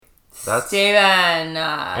That's Steven.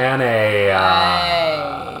 And a hey,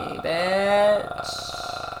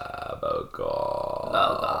 bitch.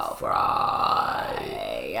 Vocal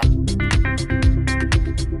fry.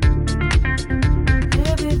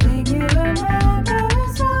 Everything you remember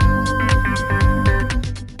is wrong.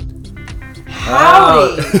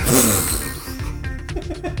 Howdy.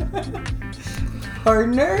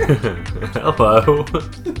 Partner. Hello.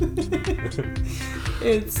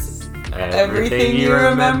 It's Everything you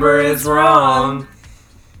remember is wrong.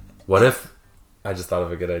 What if I just thought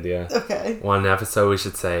of a good idea? Okay. One episode we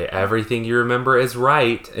should say everything you remember is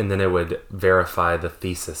right, and then it would verify the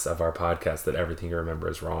thesis of our podcast that everything you remember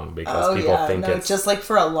is wrong because people think it's just like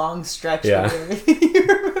for a long stretch. Yeah. Everything you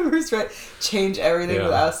remember is right. Change everything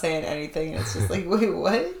without saying anything. It's just like, wait,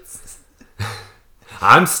 what?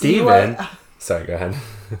 I'm Steven. Sorry, go ahead.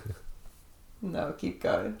 No, keep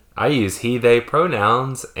going. I use he, they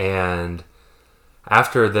pronouns, and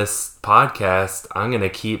after this podcast, I'm going to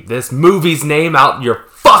keep this movie's name out your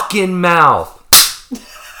fucking mouth.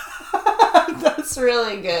 That's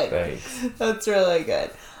really good. Thanks. That's really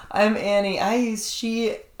good. I'm Annie. I use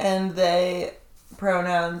she and they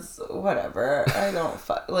pronouns, whatever. I don't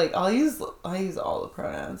I'll use all the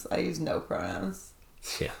pronouns. I use no pronouns.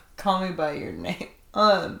 Yeah. Call me by your name.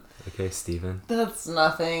 Okay, Steven. That's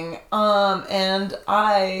nothing. And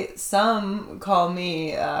some call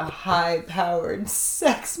me a high-powered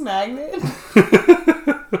sex magnet.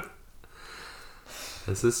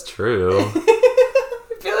 This is true.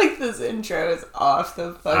 I feel like this intro is off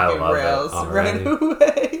the fucking rails right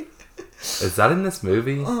away. Is that in this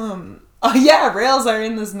movie? Oh yeah, rails are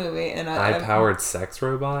in this movie. And high-powered sex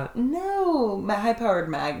robot? No, high-powered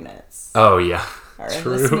magnets. Oh, yeah. Are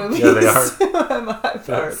True. In this movie. Yeah, they are. I'm a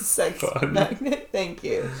high-powered sex magnet. Thank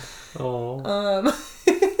you. Oh.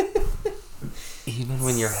 Even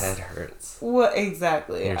when your head hurts. What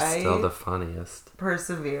exactly? You're still the funniest.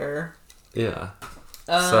 Persevere. Yeah.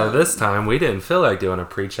 So this time we didn't feel like doing a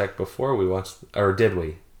pre-check before we watched, or did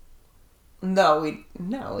we? No, we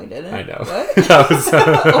didn't. I know. What?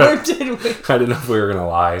 Or did we? I didn't know if we were gonna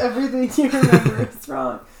lie. Everything you remember is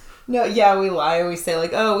wrong. No, yeah, we lie. We say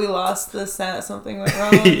like, "Oh, we lost the set. Something went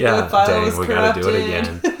wrong. Yeah, the file dang, was we corrupted." gotta do it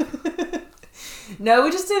again. No,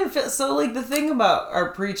 we just didn't feel. So, like, the thing about our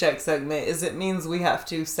pre-check segment is it means we have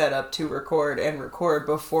to set up to record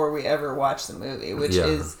before we ever watch the movie, which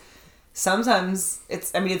is sometimes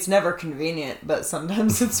it's never convenient, but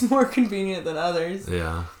sometimes it's more convenient than others.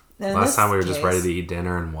 Yeah. And last time we were just ready to eat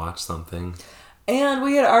dinner and watch something. And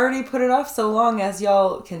we had already put it off so long, as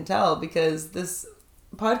y'all can tell, because this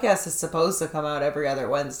podcast is supposed to come out every other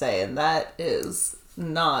Wednesday, and that is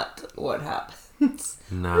not what happens.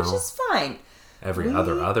 No. Which is fine. Every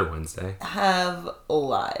other Wednesday. Have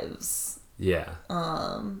lives. Yeah.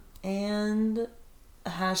 And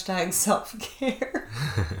hashtag self-care.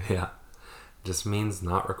 Yeah. Just means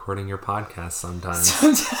not recording your podcast sometimes.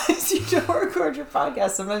 Sometimes you don't record your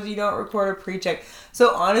podcast. Sometimes you don't record a pre-check.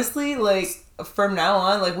 So honestly, like, from now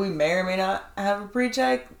on, like, we may or may not have a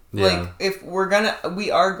pre-check. Yeah. Like, if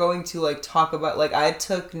we are going to, like, talk about, like, I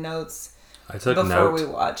took notes before we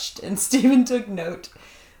watched, and Steven took note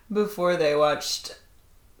before they watched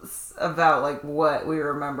about, like, what we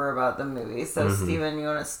remember about the movie. So, Steven, you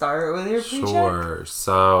want to start with your pre-check? Sure.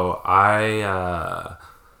 So,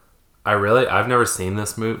 I've never seen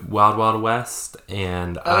this movie, Wild Wild West,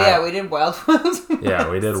 and we did Wild Wild West. Yeah,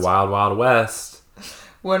 we did Wild Wild West.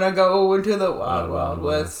 When I go into the Wild Wild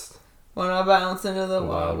West. When I bounce into the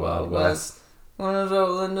Wild Wild West. When I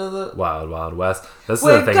roll into the Wild Wild West. This is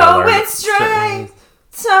We're the thing I learned. going straight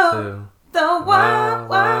to the Wild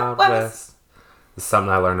Wild West. This is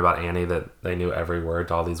something I learned about Annie, that they knew every word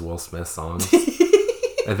to all these Will Smith songs.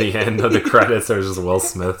 At the end of the credits, there's just Will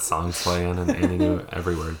Smith songs playing, and Annie knew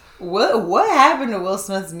every word. What happened to Will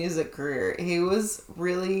Smith's music career? It was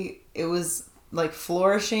like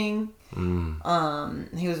flourishing.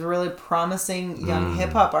 He was a really promising young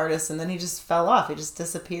hip hop artist, and then he just fell off. He just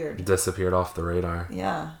disappeared. Disappeared off the radar.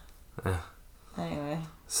 Yeah. Anyway.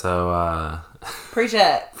 So,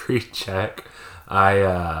 pre-check. Pre-check.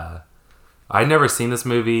 I'd never seen this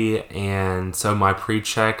movie, and so my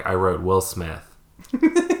pre-check, I wrote Will Smith.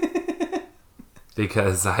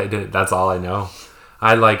 Because that's all I know.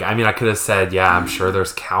 I could have said, yeah, I'm sure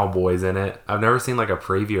there's cowboys in it. I've never seen like a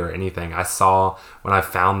preview or anything. When I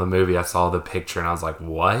found the movie, I saw the picture and I was like,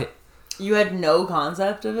 what? You had no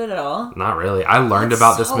concept of it at all? Not really. I learned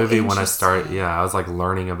about this movie when I started. Yeah, I was like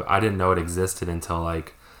learning about, I didn't know it existed until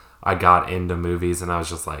like I got into movies, and I was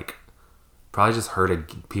just like, probably just heard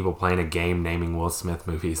of people playing a game naming Will Smith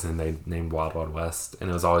movies, and they named Wild Wild West. And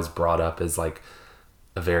it was always brought up as like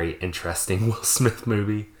a very interesting Will Smith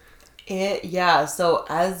movie. So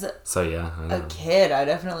as a kid, I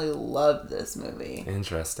definitely loved this movie.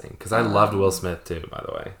 Interesting. Because I loved Will Smith too, by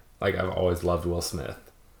the way. Like, I've always loved Will Smith.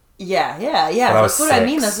 Yeah. That's what I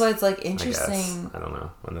mean. That's why it's, like, interesting. I don't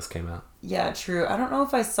know when this came out. Yeah, true. I don't know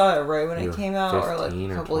if I saw it right when it came out or, like,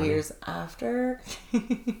 a couple years after.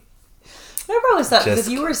 I probably saw it because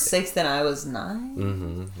you were 6 and I was 9.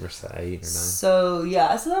 Mm-hmm. You're 8 or 9. So,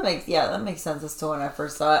 that makes sense as to when I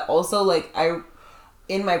first saw it. Also, like,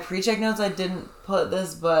 in my pre-check notes, I didn't put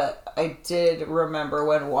this, but I did remember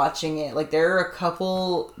when watching it. Like, there are a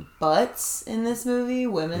couple butts in this movie,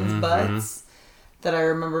 women's butts, that I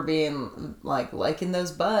remember being, like, liking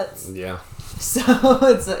those butts. Yeah. So,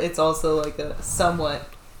 it's also, like, a somewhat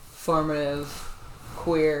formative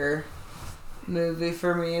queer movie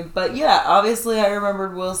for me. But, yeah, obviously I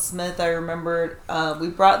remembered Will Smith. I remembered, we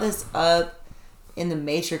brought this up in the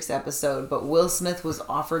Matrix episode, but Will Smith was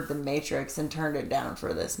offered the Matrix and turned it down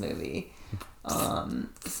for this movie.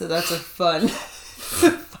 So that's a fun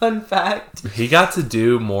fact. He got to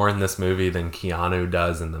do more in this movie than Keanu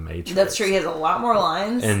does in the Matrix. That's true. He has a lot more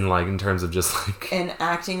lines. And, like, in terms of just, like... and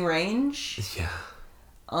acting range. Yeah.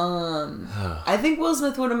 I think Will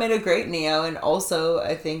Smith would have made a great Neo, and also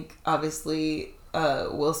I think obviously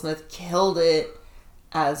Will Smith killed it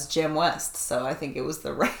as Jim West, so I think it was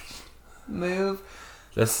the right move.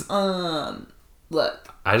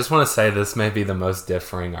 Look, I just want to say this may be the most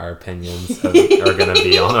differing our opinions are going to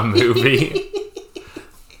be on a movie.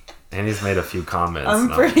 And he's made a few comments. I'm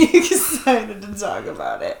pretty excited to talk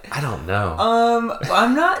about it. I don't know.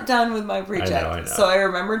 I'm not done with my pre-check. I know. So I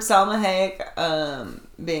remembered Salma Hayek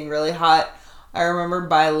being really hot. I remember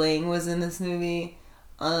Bai Ling was in this movie.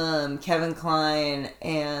 Kevin Kline,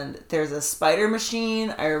 and there's a spider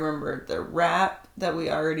machine. I remember the rap that we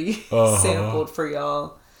already sampled for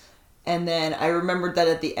y'all. And then I remembered that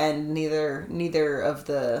at the end, neither of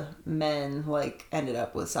the men, like, ended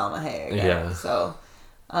up with Salma Hayek. Yeah. So...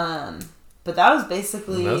 but that was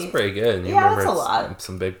basically... That's pretty good. You remember that's a lot.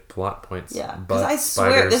 Some big plot points. Yeah, because I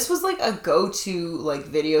swear, this was like a go-to, like,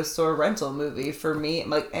 video store rental movie for me.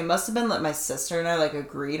 Like, it must have been like my sister and I, like,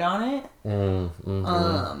 agreed on it.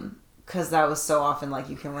 Because that was so often, like,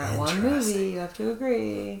 you can rent one movie, you have to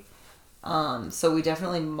agree. So we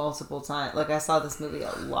definitely multiple times, like, I saw this movie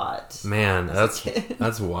a lot. Man,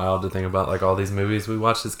 that's wild to think about, like, all these movies we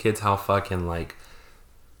watched as kids, how fucking, like,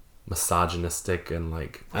 misogynistic and,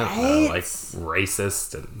 like, I don't know, like,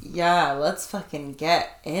 racist. And yeah, let's fucking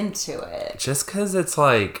get into it. Just because it's,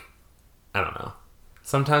 like, I don't know.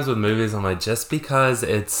 Sometimes with movies, I'm like, just because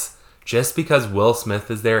Will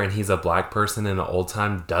Smith is there and he's a black person in the old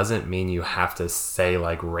time doesn't mean you have to say,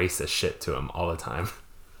 like, racist shit to him all the time.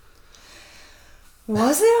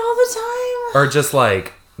 Was it all the time? Or just,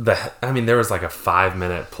 like, there was, like, a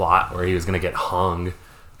 5-minute plot where he was going to get hung.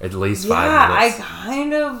 At least 5 minutes. I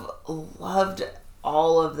kind of loved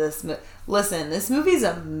all of this. Listen, this movie's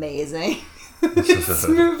amazing. This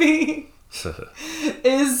movie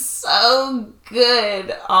is so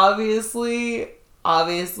good. Obviously,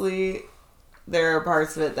 there are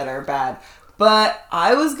parts of it that are bad. But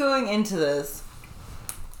I was going into this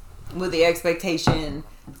with the expectation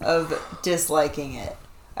of disliking it.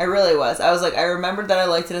 I really was. I was like, I remembered that I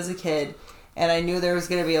liked it as a kid. And I knew there was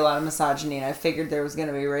going to be a lot of misogyny, and I figured there was going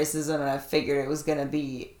to be racism, and I figured it was going to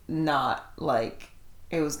be not, like,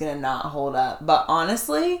 it was going to not hold up. But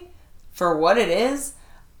honestly, for what it is,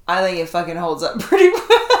 I think it fucking holds up pretty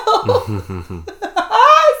well.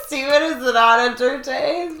 Steven is not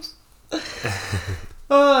entertained.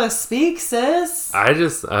 Speak, sis. I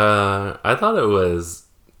thought it was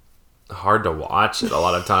hard to watch it a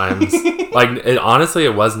lot of times. Like, honestly,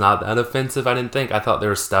 it was not that offensive, I didn't think. I thought there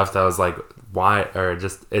was stuff that was like, why, or it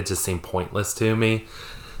just seemed pointless to me.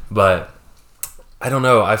 But I don't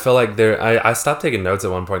know. I feel like I stopped taking notes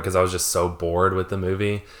at one point because I was just so bored with the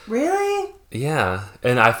movie. Really? Yeah.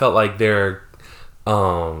 And I felt like I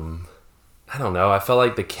don't know. I felt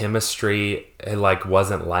like the chemistry, it, like,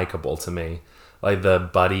 wasn't likable to me. Like, the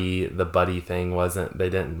buddy thing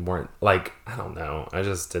weren't like, I don't know. I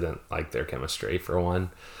just didn't like their chemistry, for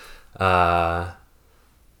one.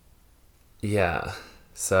 Yeah.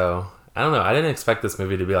 So, I don't know. I didn't expect this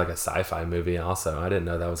movie to be like a sci-fi movie also. I didn't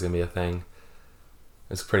know that was going to be a thing.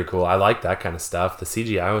 It's pretty cool. I like that kind of stuff. The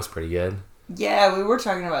CGI was pretty good. Yeah, we were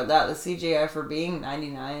talking about that. The CGI for being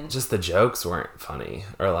 99. Just the jokes weren't funny.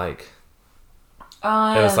 Or, like, it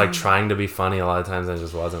was, like, trying to be funny a lot of times and it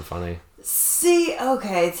just wasn't funny. See,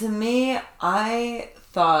 okay, to me, I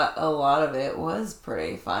thought a lot of it was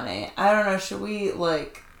pretty funny. I don't know, should we,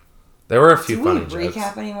 like... There were a few funny jokes. Do we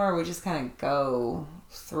recap anymore? We just kind of go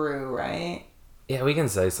through, right? Yeah, we can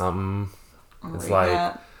say something. It's recap.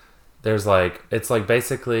 like... there's like it's like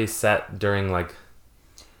basically set during like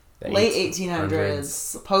the late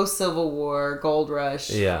 1800s, post Civil War, Gold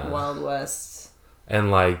Rush, Wild West,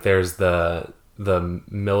 and like there's the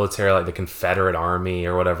military, like the Confederate Army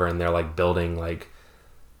or whatever, and they're like building like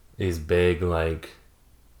these big like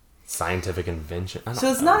scientific invention.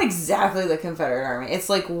 So it's not exactly the Confederate Army. It's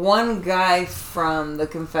like one guy from the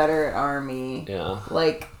Confederate Army,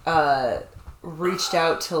 like reached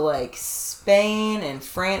out to like Spain and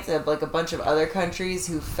France and like a bunch of other countries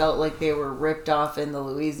who felt like they were ripped off in the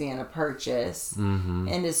Louisiana Purchase, and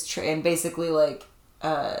and basically like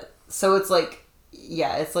so it's like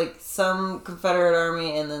it's like some Confederate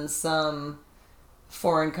Army and then some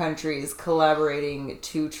foreign countries collaborating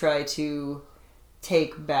to try to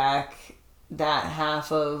take back that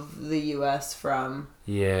half of the U.S. from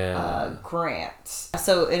Grant.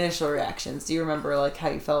 So initial reactions. Do you remember like how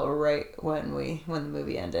you felt right when the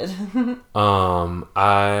movie ended?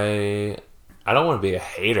 I don't want to be a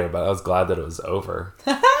hater, but I was glad that it was over.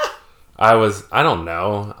 I don't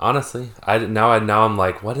know, honestly. Now I'm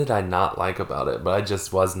like, what did I not like about it? But I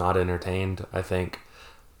just was not entertained, I think.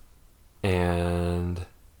 And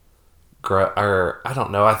I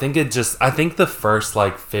don't know. I think the first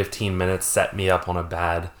like 15 minutes set me up on a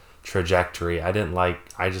bad trajectory. I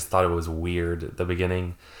just thought it was weird at the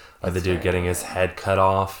beginning. Like the dude getting his head cut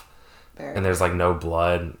off and there's like no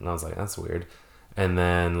blood. And I was like, that's weird. And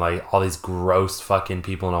then like all these gross fucking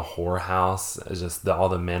people in a whorehouse. All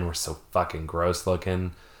the men were so fucking gross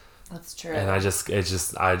looking. That's true. And I just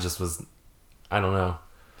was, I don't know.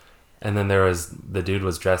 And then the dude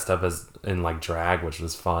was dressed up in like drag, which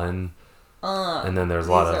was fun. And then there's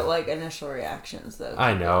a lot of... These are like initial reactions though.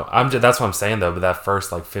 I know. That's what I'm saying though, but that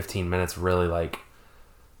first like 15 minutes really like...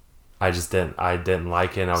 I didn't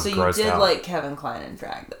like it and I was grossed out. So you did like Kevin Kline in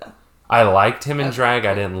drag though? I liked him in drag.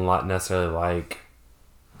 I didn't necessarily like...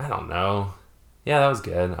 I don't know. Yeah, that was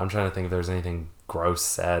good. I'm trying to think if there's anything gross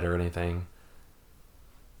said or anything.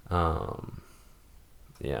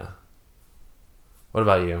 Yeah. What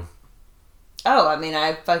about you? Oh, I mean,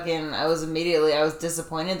 I was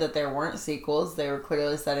disappointed that there weren't sequels. They were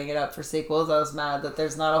clearly setting it up for sequels. I was mad that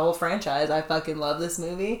there's not a whole franchise. I fucking love this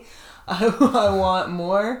movie. I want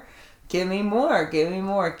more. Give me more. Give me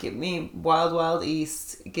more. Give me Wild Wild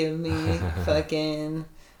East. Give me fucking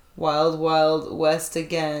Wild Wild West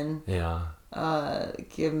again. Yeah.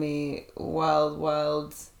 Give me Wild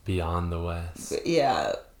Wild... Beyond the West.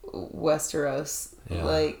 Yeah. Westeros. Yeah.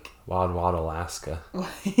 Like... Wild Wild Alaska.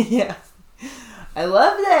 Yeah. I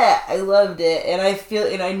loved it. And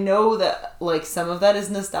I know that like some of that is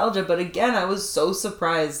nostalgia, but again, I was so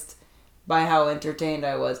surprised by how entertained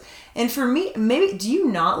I was. And for me, maybe, do you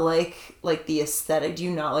not like the aesthetic? Do you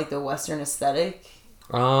not like the Western aesthetic?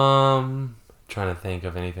 Trying to think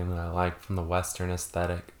of anything that I like from the Western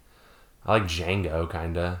aesthetic. I like Django,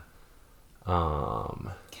 kinda.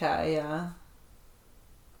 Okay, yeah.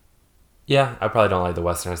 Yeah, I probably don't like the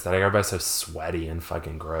Western aesthetic. Everybody's so sweaty and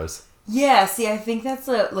fucking gross. Yeah, see, I think that's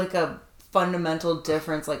a fundamental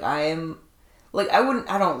difference. Like, I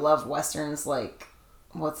don't love Westerns like,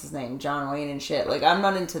 what's his name, John Wayne and shit. Like, I'm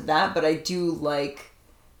not into that, but I do like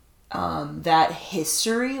that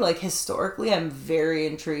history. Like, historically, I'm very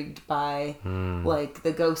intrigued by, like,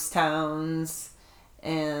 the ghost towns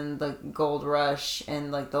and the gold rush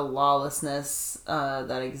and, like, the lawlessness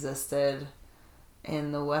that existed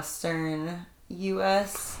in the Western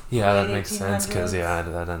U.S. Yeah, that makes sense because that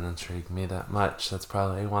doesn't intrigue me that much. That's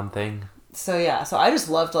probably one thing. So yeah, so I just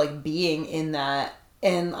loved like being in that,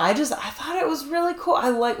 and I thought it was really cool. I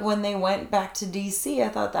liked when they went back to D.C. I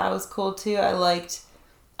thought that was cool too.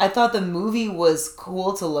 I thought the movie was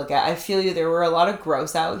cool to look at. I feel you. There were a lot of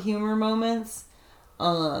gross out humor moments,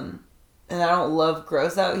 and I don't love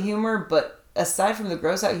gross out humor, but aside from the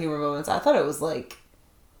gross out humor moments, I thought it was like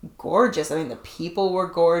gorgeous. I mean, the people were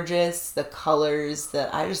gorgeous, the colors,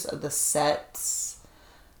 the sets.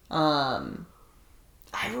 I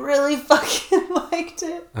really fucking liked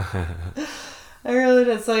it. I really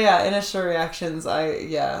did. So yeah, initial reactions,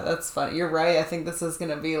 that's funny. You're right. I think this is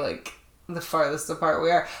gonna be like the farthest apart we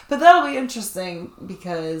are. But that'll be interesting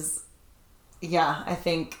because I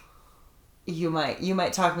think you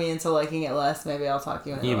might talk me into liking it less. Maybe I'll talk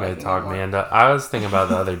you into liking it more. You may talk me into... I was thinking about it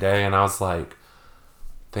the other day and I was like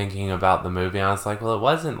thinking about the movie, I was like, well, it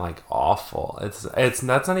wasn't like awful. It's that's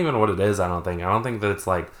not even what it is. I don't think that it's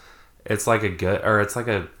like a good, or it's like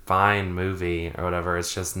a fine movie or whatever.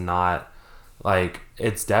 It's just not like,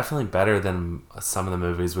 it's definitely better than some of the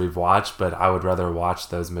movies we've watched, but I would rather watch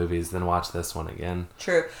those movies than watch this one again.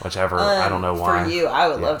 True. Whichever. I don't know why. For you, I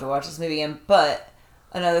would love to watch this movie again, but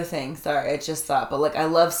Another thing, sorry, I just thought, but like I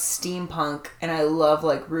love steampunk and I love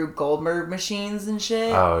like Rube Goldberg machines and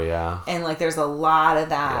shit. Oh yeah. And like there's a lot of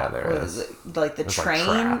that. Yeah, there is. Like the There's train.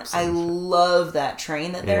 like I love that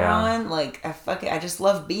train that they're on. Like I just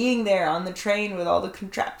love being there on the train with all the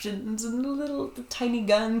contraptions and the tiny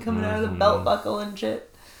gun coming out of the belt buckle and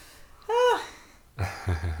shit. Ah,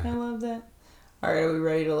 I love that. All right, are we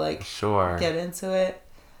ready to like get into it?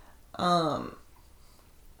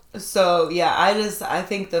 So yeah, I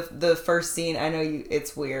think the first scene, I know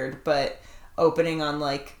it's weird, but opening on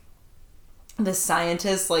like the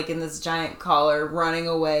scientist like in this giant collar running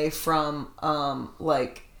away from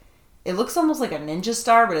like it looks almost like a ninja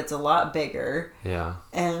star, but it's a lot bigger. Yeah.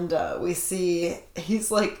 And we see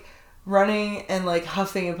he's like running and like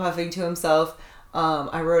huffing and puffing to himself.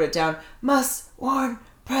 I wrote it down. Must warn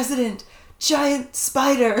President. Giant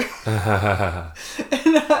spider.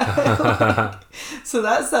 So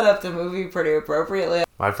that set up the movie pretty appropriately.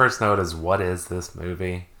 My first note is, what is this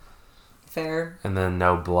movie? Fair. And then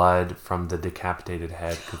no blood from the decapitated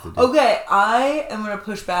head. Okay, I am going to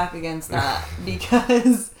push back against that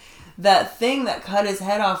because that thing that cut his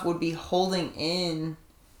head off would be holding in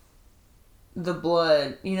the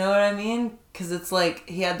blood. You know what I mean? Because it's like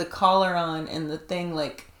he had the collar on and the thing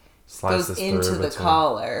like goes into the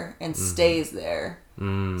collar and stays there.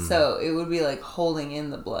 So it would be like holding in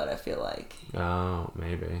the blood, I feel like. Oh,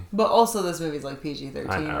 maybe. But also this movie's like PG-13,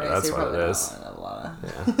 I know, right? that's so you're what probably it not is.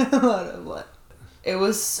 a lot of blood. It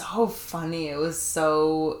was so funny. It was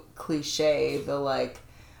so cliche. The like,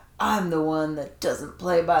 I'm the one that doesn't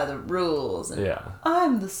play by the rules. And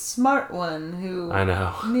I'm the smart one who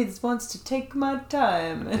wants to take my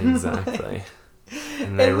time. And exactly.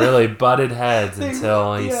 And they really butted heads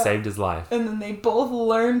until he saved his life. And then they both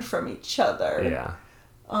learned from each other. Yeah.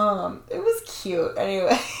 It was cute.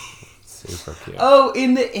 Anyway. Super cute. Oh,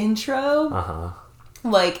 in the intro. Uh-huh.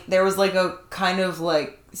 Like, there was like a kind of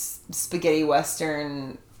like spaghetti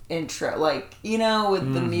western intro. Like, you know,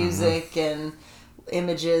 with the music and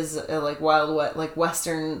images, like like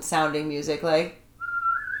western sounding music. Like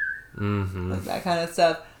that kind of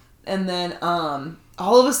stuff. And then,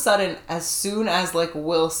 all of a sudden, as soon as like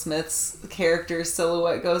Will Smith's character's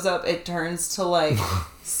silhouette goes up, it turns to like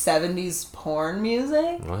 70s porn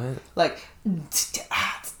music. What? Like,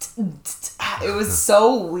 it was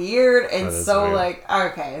so weird and so weird. Like,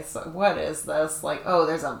 okay, so what is this? Like, oh,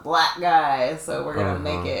 there's a black guy, so we're gonna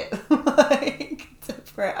make it like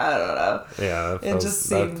different. I don't know. Yeah,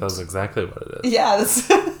 that feels exactly what it is. Yeah,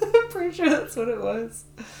 I'm pretty sure that's what it was.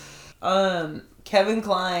 Kevin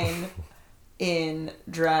Kline in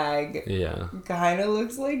drag kind of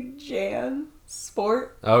looks like Jan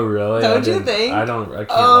Sport. Oh, really? Don't you think? I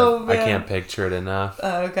can't picture it enough.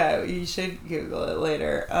 Okay, you should Google it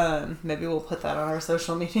later. Maybe we'll put that on our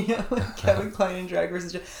social media. Like Kevin Kline in drag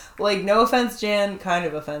versus Jan. Like, no offense, Jan. Kind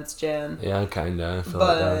of offense, Jan. Yeah, kind of. I feel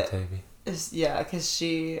like that would take me. Yeah, because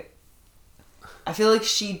I feel like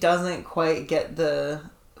she doesn't quite get the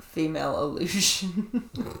female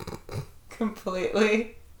illusion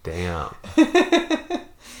completely. Damn.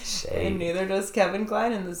 And neither does Kevin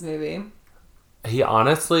Kline in this movie. He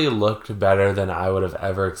honestly looked better than I would have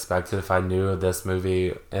ever expected if I knew this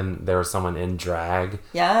movie and there was someone in drag.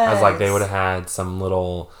 Yes. I was like, they would have had some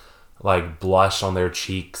little like blush on their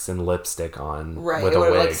cheeks and lipstick on with a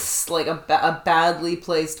wig. Like a badly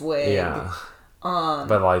placed wig. Yeah.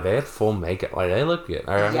 But like they had full makeup, like they looked good.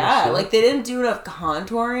 Like they didn't do enough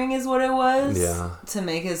contouring, is what it was. Yeah. To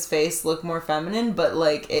make his face look more feminine, but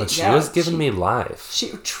like it. But she was giving me life.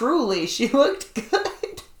 She looked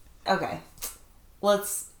good. Okay,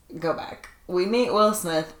 let's go back. We meet Will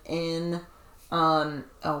Smith in a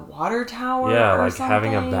water tower. Yeah, or like something.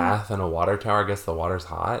 having a bath in a water tower. I guess the water's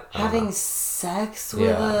hot. Having sex with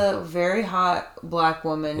a very hot black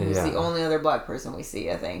woman who's the only other black person we see,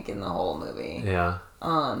 I think, in the whole movie. Yeah.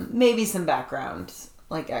 Maybe some background,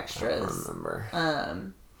 like extras. I don't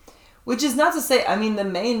remember. Which is not to say, I mean, the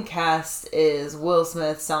main cast is Will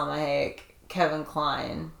Smith, Salma Hayek, Kevin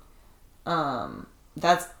Kline. And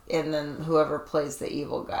then whoever plays the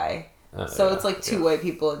evil guy. So it's like two white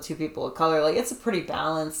people and two people of color. Like, it's a pretty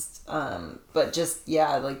balanced, but just,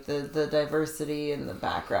 like the diversity in the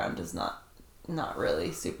background is not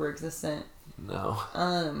really super existent. No.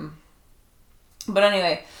 But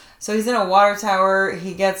anyway, so he's in a water tower.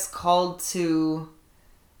 He gets called to,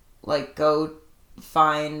 like, go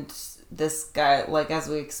find this guy. Like, as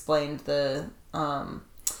we explained, they're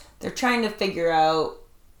trying to figure out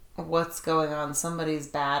what's going on. Somebody's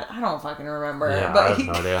bad. I don't fucking remember. Yeah, but I have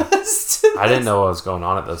no idea. I didn't know what was going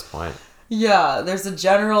on at this point. Yeah, there's a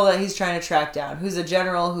general that he's trying to track down, who's a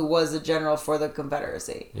general who was a general for the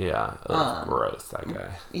Confederacy. Yeah, gross, that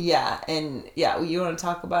guy. Yeah, and you want to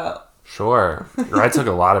talk about... Sure. I took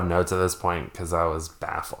a lot of notes at this point because I was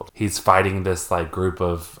baffled. He's fighting this like group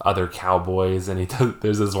of other cowboys, and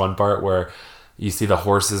there's this one part where you see the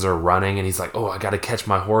horses are running, and he's like, "Oh, I got to catch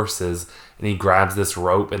my horses," and he grabs this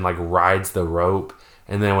rope and like rides the rope,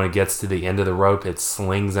 and then when it gets to the end of the rope, it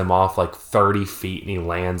slings him off like 30 feet, and he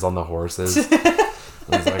lands on the horses. I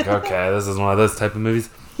was like, okay, this is one of those type of movies.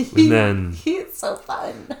 And then it's so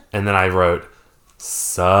fun. And then I wrote,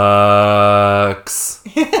 sucks,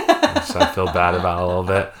 which I feel bad about a little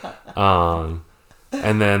bit.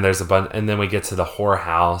 And then there's a bunch, and then we get to the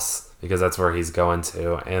whorehouse because that's where he's going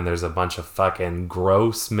to, and there's a bunch of fucking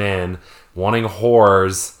gross men wanting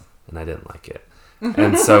whores, and I didn't like it.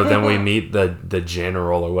 And so then we meet the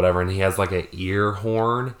general or whatever, and he has like an ear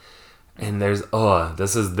horn. And there's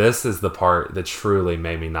this is the part that truly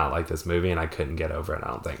made me not like this movie, and I couldn't get over it. I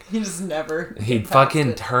don't think he just never. He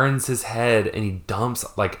fucking turns his head and he dumps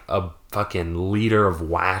like a fucking liter of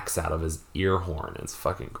wax out of his ear horn. It's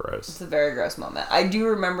fucking gross. It's a very gross moment. I do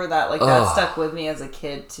remember that. Like that stuck with me as a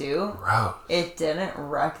kid too. Gross. It didn't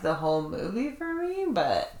wreck the whole movie for me,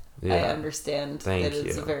 but I understand that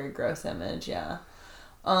it's a very gross image. Yeah.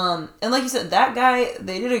 And like you said, that guy,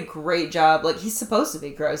 they did a great job. Like, he's supposed to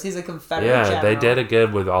be gross. He's a Confederate general. They did it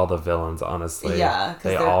good with all the villains, honestly. Yeah.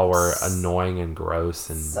 They all were annoying and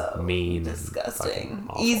gross and so mean. Disgusting.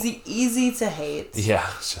 And easy to hate. Yeah.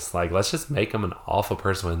 It's just like, let's just make him an awful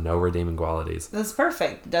person with no redeeming qualities. That's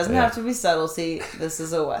perfect. Doesn't have to be subtlety. This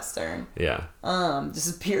is a Western. Yeah.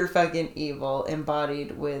 Just pure fucking evil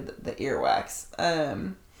embodied with the earwax.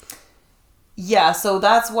 Yeah, so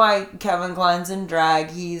that's why Kevin Kline's in drag.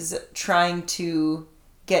 He's trying to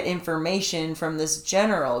get information from this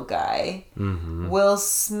general guy. Mm-hmm. Will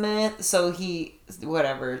Smith, so he,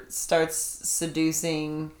 starts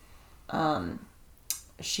seducing,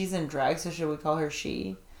 she's in drag, so should we call her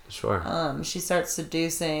she? Sure. She starts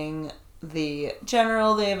seducing the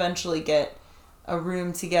general. They eventually get a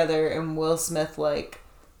room together, and Will Smith, like,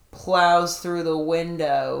 plows through the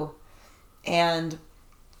window, and...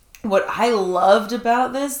 What I loved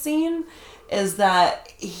about this scene is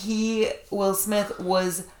that Will Smith,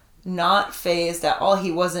 was not fazed at all.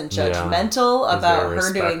 He wasn't judgmental about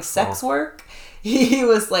her doing sex work. He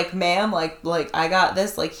was like, "Ma'am, like I got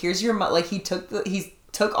this. Like, here's your money." Like he took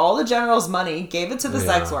all the general's money, gave it to the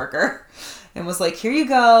sex worker, and was like, "Here you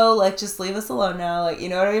go. Like, just leave us alone now." Like, you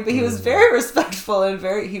know what I mean? But he was very respectful and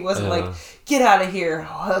he wasn't like, "Get out of here,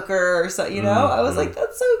 hooker," or something. You know? I was like,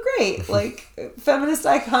 that's so great. Like, feminist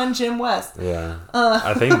icon Jim West. Yeah.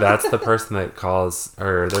 I think that's the person that calls,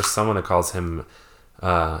 or there's someone that calls him,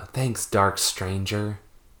 "Thanks, dark stranger."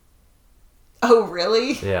 Oh,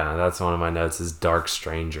 really? Yeah, that's one of my notes is dark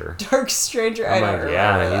stranger. Dark stranger. I'm like,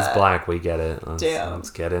 yeah, he's black. We get it.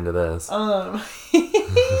 Let's get into this. Like,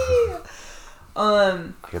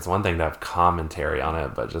 it's one thing to have commentary on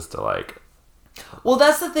it, but just to like. Well,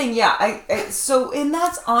 that's the thing. Yeah. And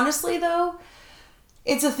that's honestly though,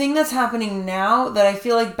 it's a thing that's happening now that I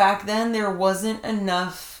feel like back then there wasn't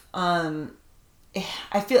enough. I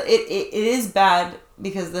feel it is bad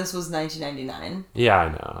because this was 1999. Yeah, I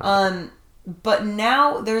know. But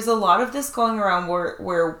now there's a lot of this going around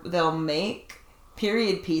where they'll make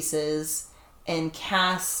period pieces and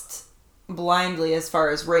cast blindly as far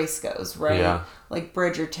as race goes, right? Yeah. Like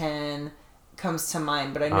Bridgerton comes to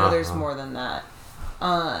mind, but I know there's more than that.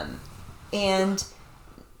 And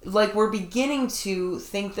like we're beginning to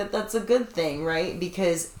think that that's a good thing, right?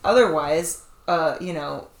 Because otherwise,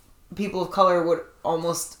 people of color would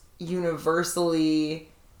almost universally,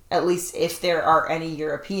 at least if there are any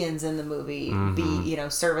Europeans in the movie, be,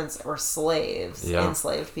 servants or slaves,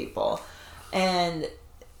 enslaved people. And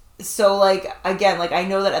so, like, again, like, I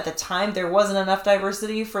know that at the time there wasn't enough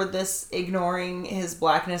diversity for this ignoring his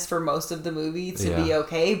blackness for most of the movie to be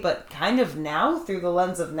okay. But kind of now, through the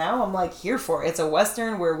lens of now, I'm, like, here for it. It's a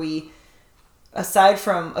Western where we, aside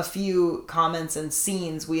from a few comments and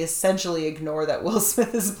scenes, we essentially ignore that Will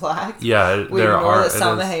Smith is black. Yeah, we ignore that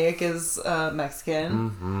Salma Hayek is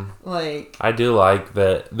Mexican. Mm-hmm. Like, I do like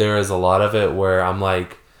that there is a lot of it where I'm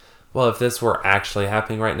like, well, if this were actually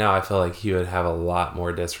happening right now, I feel like he would have a lot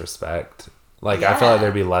more disrespect. Like, I feel like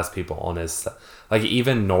there'd be less people on his... Like,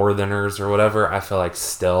 even Northerners or whatever, I feel like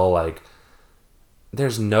still, like...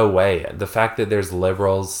 there's no way. The fact that there's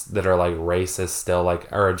liberals that are like racist still, like,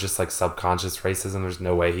 or just like subconscious racism, there's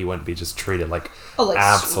no way he wouldn't be just treated like,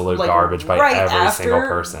 absolute garbage by every single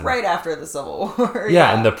person. Right after the Civil War.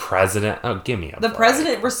 Yeah, and the president, give me a break.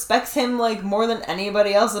 President respects him like more than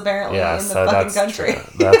anybody else apparently in the fucking country. True.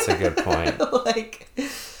 That's a good point. Like,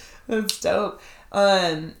 that's dope.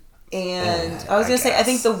 And I was gonna say, I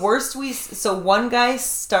think the worst so one guy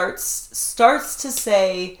starts to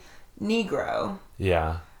say Negro.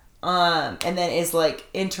 Yeah. And then is like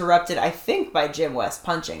interrupted, I think, by Jim West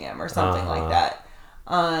punching him or something like that.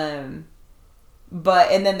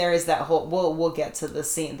 But and then there is that whole we'll get to the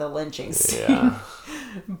scene, the lynching scene. Yeah.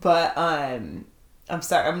 But I'm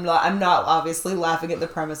sorry, I'm not obviously laughing at the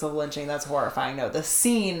premise of lynching. That's horrifying. No, the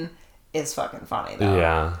scene is fucking funny though.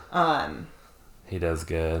 Yeah. He does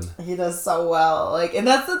good. He does so well. Like, and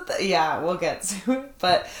that's yeah, we'll get to it.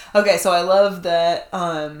 But okay, so I love that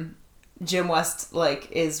Jim West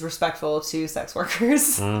like is respectful to sex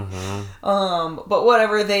workers. Mm-hmm. But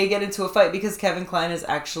whatever, they get into a fight because Kevin Kline is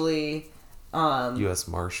actually U.S.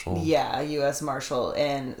 Marshal. Yeah, U.S. Marshal,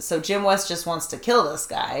 and so Jim West just wants to kill this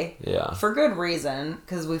guy. Yeah. For good reason,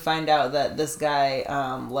 because we find out that this guy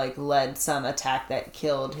like led some attack that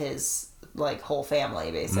killed his like whole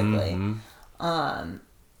family basically. Mm-hmm.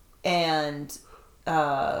 And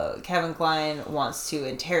Kevin Kline wants to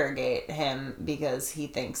interrogate him because he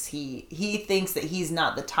thinks that he's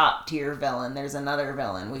not the top tier villain. There's another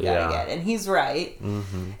villain we gotta get, and he's right.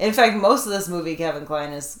 Mm-hmm. In fact, most of this movie, Kevin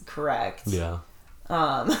Kline is correct. Yeah.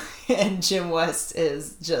 And Jim West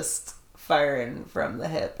is just firing from the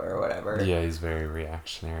hip or whatever. Yeah, he's very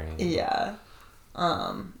reactionary. Yeah.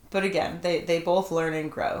 But again, they both learn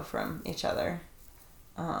and grow from each other.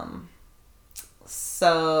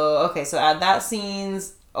 So that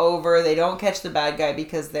scene's over. They don't catch the bad guy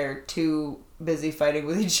because they're too busy fighting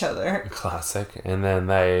with each other. Classic. And then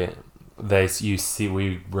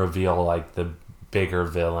we reveal like the bigger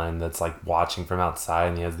villain that's like watching from outside,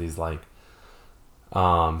 and he has these like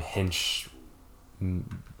hench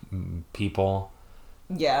people.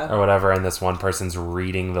 Yeah. Or whatever, and this one person's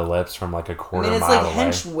reading the lips from like a quarter mile away. It's like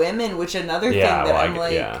hench women, which another thing that I'm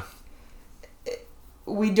like,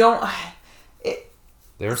 we don't.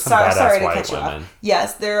 There are some badass white women.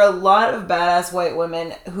 Yes, there are a lot of badass white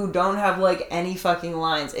women who don't have like any fucking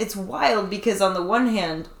lines. It's wild because on the one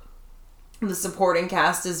hand, the supporting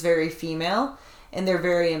cast is very female and they're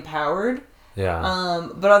very empowered. Yeah.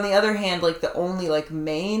 But on the other hand, like the only like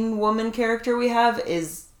main woman character we have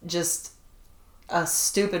is just a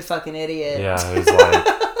stupid fucking idiot. Yeah, who's like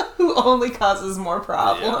who only causes more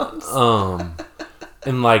problems. Yeah.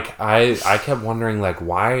 And like I kept wondering like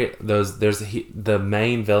why the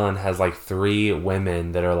main villain has like 3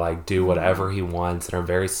 women that are like do whatever he wants and are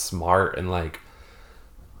very smart and like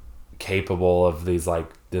capable of these like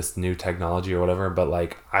this new technology or whatever, but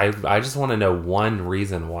like I just want to know one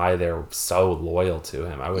reason why they're so loyal to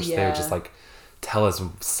him. I wish they would just like tell us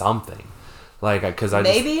something. Like, because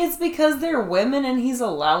it's because they're women and he's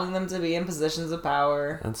allowing them to be in positions of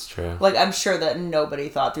power. That's true. Like, I'm sure that nobody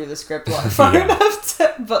thought through the script far enough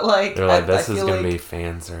to, but like, they're like, this is going to be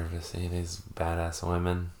fan servicey, these badass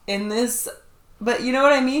women. In this, but you know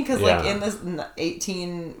what I mean? Because like in this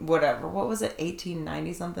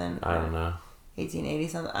 1890 something? I don't know. 1880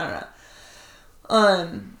 something? I don't know.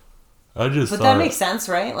 But that makes sense,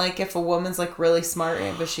 right? Like, if a woman's like really smart,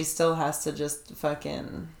 but she still has to just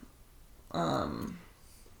fucking...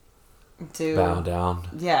 to bow down.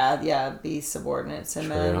 Yeah, be subordinate to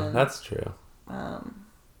men. And, that's true. So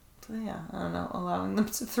yeah, I don't know, allowing them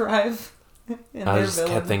to thrive. I just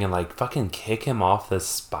kept thinking like, fucking kick him off this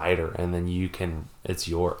spider, and then it's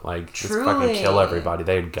your like just fucking kill everybody.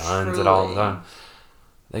 They had guns at all the time.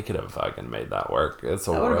 They could have fucking made that work. That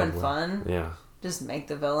would have been fun. Yeah. Just make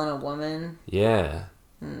the villain a woman. Yeah.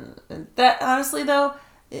 That honestly though.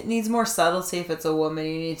 It needs more subtlety if it's a woman.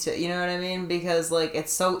 You need to, you know what I mean? Because, like,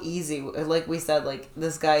 it's so easy. Like we said, like,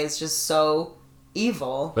 this guy is just so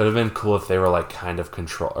evil. But it would have been cool if they were, like, kind of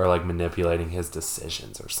control or, like, manipulating his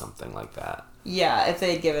decisions or something like that. Yeah, if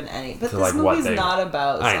they'd given any. But this movie's not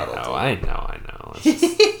about subtlety. I know.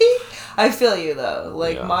 I feel you, though.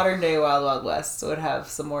 Like, modern day Wild Wild West would have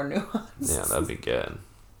some more nuance. Yeah, that'd be good.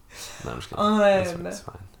 No, I'm just kidding. It's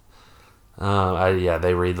fine.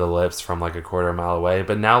 They read the lips from like a quarter mile away.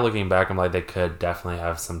 But now looking back, I'm like, they could definitely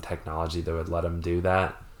have some technology that would let them do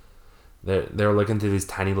that. They're looking through these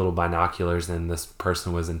tiny little binoculars, and this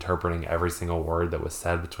person was interpreting every single word that was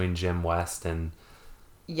said between Jim West and...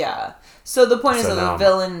 Yeah. So the point is that the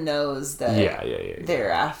villain knows that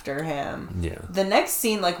they're after him. Yeah. The next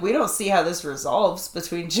scene, like, we don't see how this resolves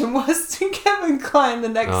between Jim West and Kevin Kline. The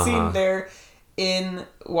next scene, they're in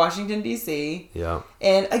Washington, D.C. Yeah.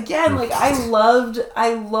 And again, like, I loved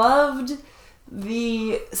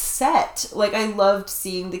the set. Like, I loved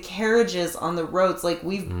seeing the carriages on the roads. Like,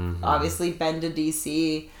 we've obviously been to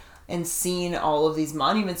D.C. and seen all of these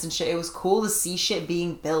monuments and shit. It was cool to see shit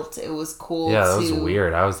being built. It was cool. Yeah, that was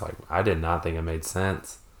weird. I was like, I did not think it made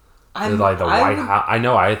sense. I'm, like the I White would- House. I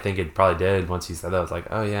know. I think it probably did. Once you said that, I was like,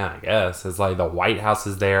 oh yeah, I guess it's like the White House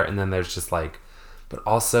is there, and then there's just like, but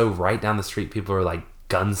also right down the street, people are like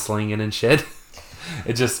gunslinging and shit.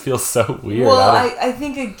 It just feels so weird. Well, I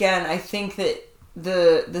think again, I think that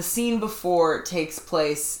the scene before takes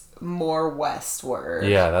place more westward.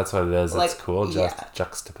 Yeah, that's what it is. Like, it's cool yeah.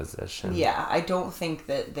 juxtaposition. Yeah, I don't think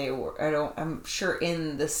that they were. I'm sure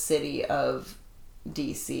in the city of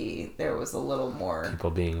DC there was a little more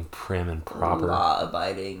People being prim and proper. law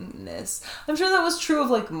abidingness. I'm sure that was true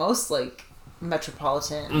of like most like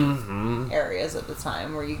metropolitan areas at the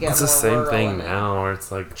time where you get It's more the same rural thing and now, where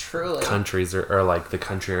it's like truly countries or like the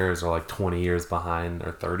country areas are like 20 years behind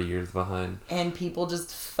or 30 years behind. and people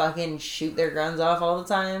just fucking shoot their guns off all the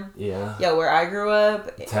time. Yeah. Yeah, where I grew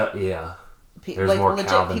up, Yeah. There's more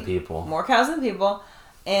cow than people. More cows than people.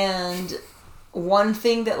 And one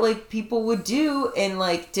thing that like people would do and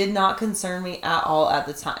like did not concern me at all at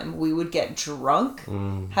the time, we would get drunk,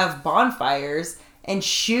 have bonfires, and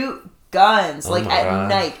shoot guns like at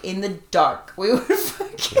night in the dark. We would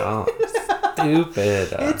fucking Stupid.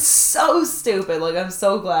 It's so stupid. Like, I'm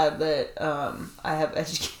so glad that I have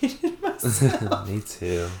educated myself. Me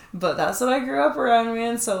too. But that's what I grew up around,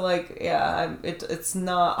 man. So, like, yeah, it's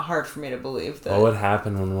not hard for me to believe that. What would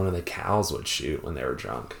happen when one of the cows would shoot when they were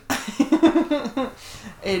drunk?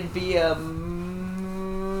 It'd be a...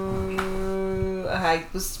 I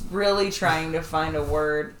was really trying to find a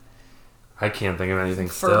word I can't think of anything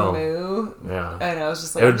for still. moo. Yeah. I know, I was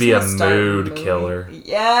just like... It would be a mood mood killer.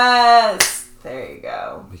 Yes! There you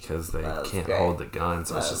go. Because they can't great. hold the gun,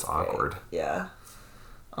 so it's just Great. awkward. Yeah.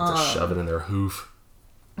 Just shove it in their hoof.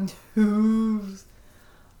 Hooves.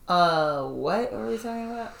 What were we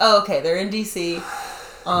talking about? Oh, okay. They're in DC.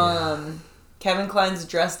 Kevin Kline's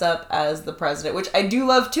dressed up as the president, which I do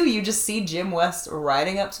love too. You just see Jim West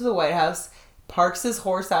riding up to the White House, parks his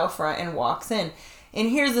horse out front, and walks in. And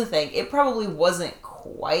here's the thing. It probably wasn't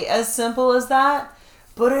quite as simple as that,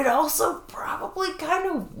 but it also probably kind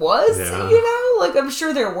of was, Yeah. you know? Like, I'm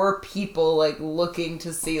sure there were people, like, looking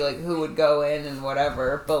to see, like, who would go in and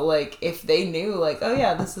whatever. But, like, if they knew, like, oh,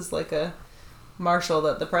 yeah, this is, like, a marshal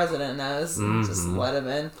that the president knows, just let him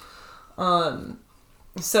in.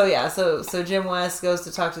 So, yeah, so Jim West goes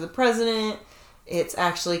to talk to the president. It's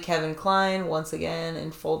actually Kevin Kline, once again,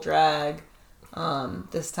 in full drag.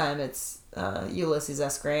 This time it's Ulysses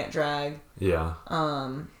S. Grant drag. Yeah.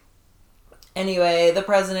 Anyway, the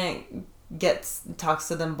president talks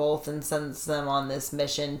to them both and sends them on this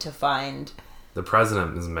mission to find... The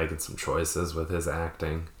president is making some choices with his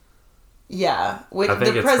acting. Yeah, which I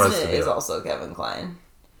think the it's supposed to president be is like- also Kevin Kline.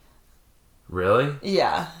 Really?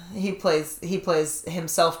 Yeah, he plays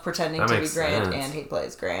himself pretending That to be makes Grant, sense. and he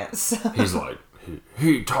plays Grant. So. He's like,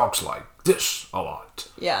 he talks like this a lot.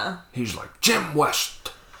 Yeah. He's like Jim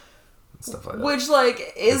West. And stuff like that. Which, like,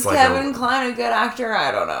 is It's like Kevin Kline a good actor?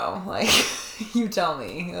 I don't know. Like, you tell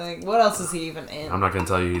me. Like, what else is he even in? I'm not going to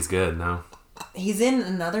tell you he's good, no. He's in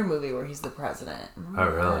another movie where he's the president. Oh,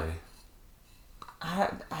 really?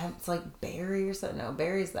 It's like Barry or something. No,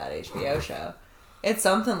 Barry's that HBO show. It's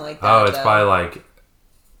something like that. Oh, it's though. by like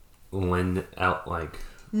Lynn out like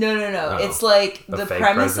No. Oh. It's like The the fake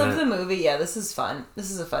premise president? of the movie. Yeah, this is fun.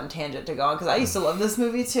 This is a fun tangent to go on because I used to love this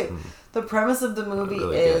movie too. The premise of the movie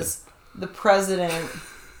Really is the president.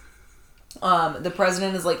 The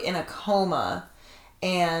president is like in a coma,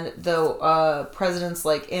 and the president's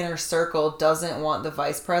like inner circle doesn't want the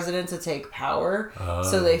vice president to take power,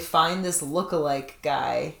 so they find this lookalike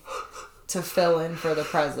guy to fill in for the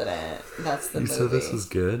president. That's the movie. You said this was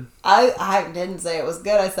good? I didn't say it was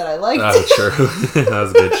good. I said I liked Oh, it. true. That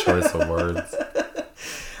was a good choice of words.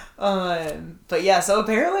 But yeah, so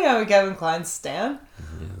apparently I'm a Kevin Kline stan.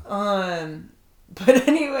 Yeah. But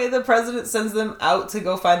anyway, the president sends them out to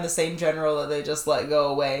go find the same general that they just let go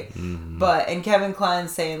away. And Kevin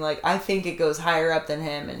Kline's saying, like, I think it goes higher up than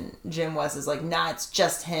him. And Jim West is like, nah, it's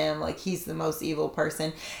just him. Like, he's the most evil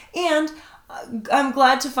person. And I'm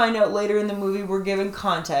glad to find out later in the movie we're given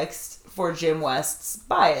context for Jim West's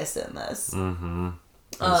bias in this.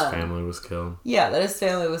 His family was killed. Yeah, that his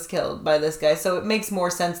family was killed by this guy. So it makes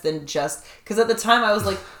more sense than just... Because at the time I was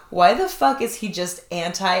like, why the fuck is he just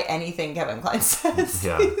anti anything Kevin Kline says?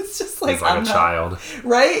 Yeah. It's just like, He's like I'm a not, child.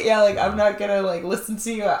 Right? Yeah, like, I'm not gonna, like, listen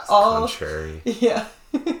to you at all. Contrary. Yeah.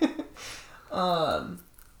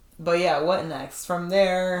 But yeah, what next? From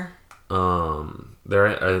there... They're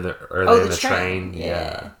in the train?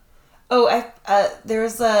 Yeah. Oh,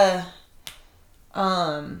 there's a...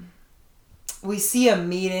 we see a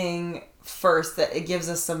meeting first that it gives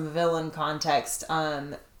us some villain context,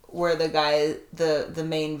 where the guy, the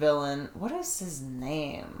main villain, what is his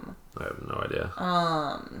name? I have no idea.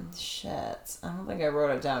 Shit. I don't think I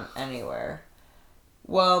wrote it down anywhere.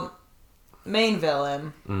 Well, main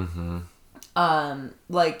villain. Mm-hmm.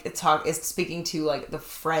 It's speaking to, like, the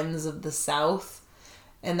Friends of the South.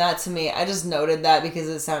 And that, to me, I just noted that because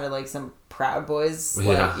it sounded like some Proud Boys.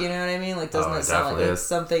 Like, yeah. You know what I mean? Like, doesn't it sound like it's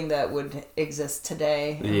something that would exist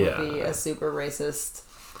today? And would be a super racist...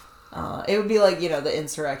 it would be like, the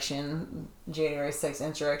insurrection, January 6th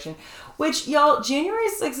insurrection, which, y'all, January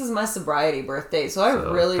 6th is my sobriety birthday, so I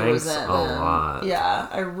really resent them. Lot. Yeah,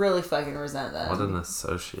 I really fucking resent them. What an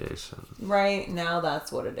association. Right now,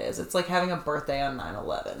 that's what it is. It's like having a birthday on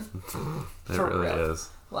 9/11. It really is.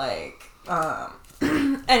 Like,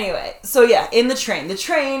 anyway, so yeah, in the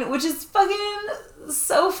train, which is fucking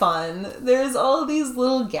so fun. There's all these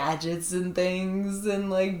little gadgets and things and,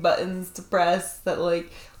 like, buttons to press that,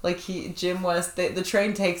 Jim West, the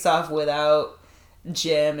train takes off without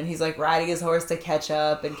Jim, and he's, like, riding his horse to catch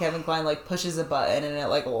up, and Kevin Kline, like, pushes a button, and it,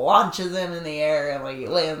 like, launches him in the air, and, like, he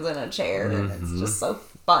lands in a chair, and it's just so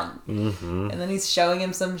fun. Mm-hmm. And then he's showing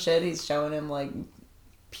him some shit. He's showing him, like,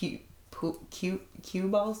 cue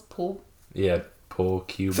balls? Pool? Yeah, pool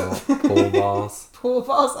balls. Pool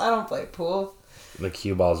balls? I don't play pool. The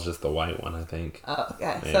cue ball is just the white one, I think. Oh,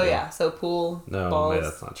 okay. Maybe. So pool balls. Maybe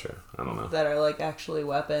that's not true. I don't know. That are, like, actually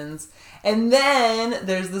weapons. And then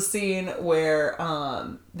there's the scene where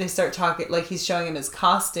they start talking, like, he's showing him his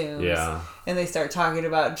costumes. Yeah. And they start talking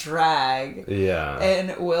about drag. Yeah.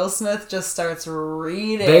 And Will Smith just starts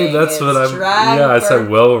reading I said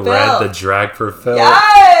Will read the drag for Filth.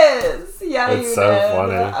 Yes! Yeah, it's so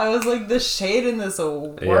funny. I was like, the shade in this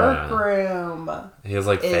workroom. He has,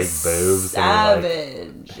 like, fake boobs.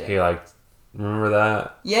 Savage. And he remember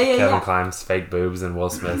that? Yeah. Kevin Kline's fake boobs, and Will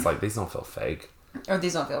Smith's like, these don't feel fake. Or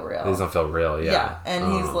these don't feel real. These don't feel real, yeah. Yeah,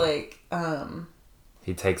 and he's like,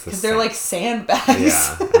 he takes the... Because they're like sandbags.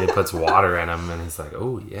 Yeah, and he puts water in them, and he's like,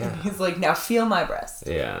 oh, yeah. And he's like, now feel my breast.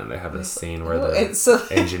 Yeah, and they have this scene where the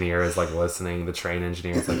engineer is, like, listening, the train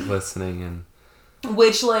engineer is, like, listening, and...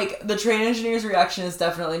 Which, like, the train engineer's reaction is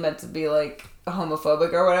definitely meant to be, like,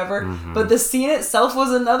 homophobic or whatever. Mm-hmm. But the scene itself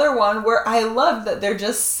was another one where I loved that they're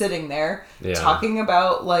just sitting there talking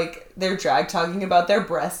about, like, their drag, talking about their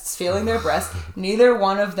breasts, feeling their breasts. Neither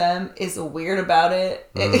one of them is weird about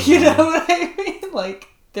it. Mm-hmm. You know what I mean? Like,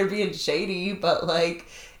 they're being shady, but, like,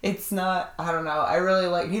 it's not, I don't know. I really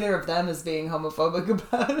like neither of them is being homophobic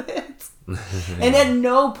about it. And at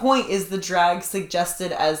no point is the drag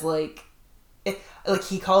suggested as, like,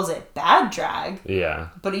 he calls it bad drag. Yeah.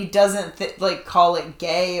 But he doesn't call it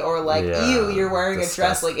gay or ew, you're wearing a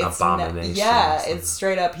dress. Like, it's it's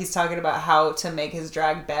straight up. He's talking about how to make his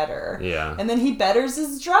drag better. Yeah. And then he betters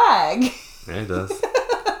his drag. Yeah, he does.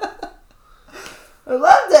 I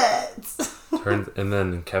loved it. And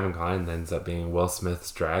then Kevin Kline ends up being Will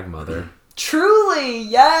Smith's drag mother. Truly,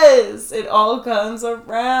 yes. It all comes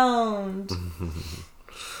around.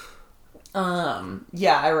 I'm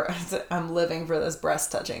living for this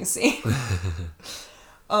breast touching scene.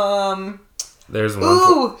 There's one.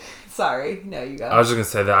 Ooh, sorry. No, you go. I was just gonna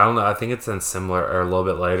say that I don't know. I think it's in similar or a little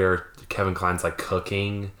bit later. Kevin Kline's like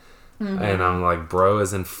cooking, and I'm like, bro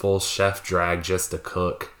is in full chef drag just to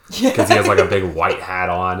cook because he has like a big white hat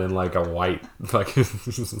on and like a white like, dude,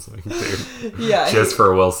 just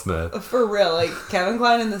for Will Smith. For real, like Kevin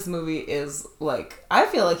Kline in this movie is like, I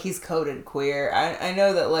feel like he's coded queer. I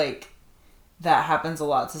know that like. That happens a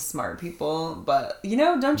lot to smart people, but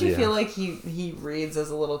don't you feel like he reads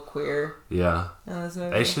as a little queer? Yeah. In this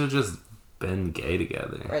movie? They should have just been gay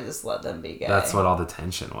together. Or just let them be gay. That's what all the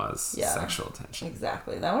tension was. Yeah. Sexual tension.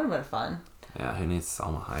 Exactly. That would have been fun. Yeah, who needs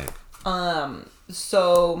Salma Hayek?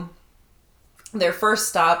 So their first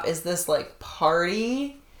stop is this like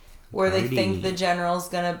party where they think the general's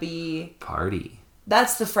gonna be party.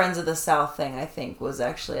 That's the Friends of the South thing, I think, was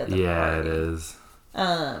actually at the party. Yeah, it is.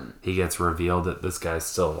 He gets revealed that this guy's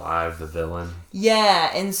still alive, the villain. Yeah,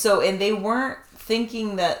 and they weren't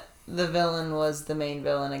thinking that the villain was the main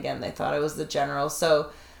villain again. They thought it was the general.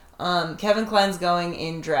 So, Kevin Kline's going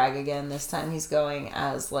in drag again. This time he's going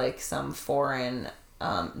as like some foreign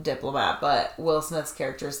diplomat, but Will Smith's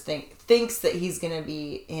character thinks that he's gonna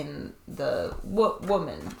be in the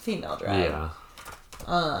female drag.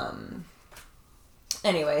 Yeah.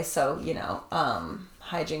 Anyway, so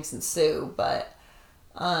hijinks ensue, but.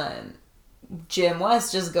 Jim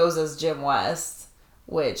West just goes as Jim West,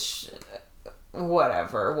 which,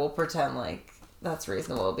 whatever, we'll pretend like that's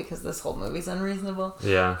reasonable because this whole movie's unreasonable.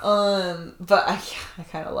 Yeah. But I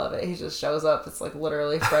kind of love it. He just shows up. It's like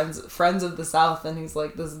literally friends of the South, and he's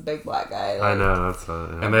like this big black guy. Like, I know,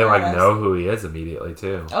 and they like know who he is immediately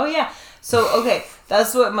too. Oh yeah. So okay,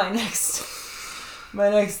 that's what my next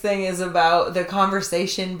thing is about, the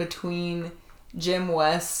conversation between Jim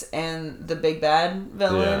West and the big bad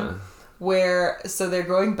villain, so they're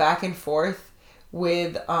going back and forth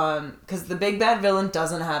with because the big bad villain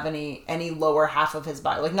doesn't have any lower half of his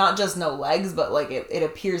body, like not just no legs, but like it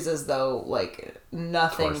appears as though like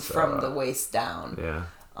nothing from the waist down.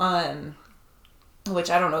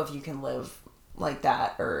 Which I don't know if you can live like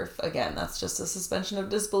that, or if, again, that's just a suspension of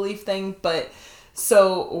disbelief thing. But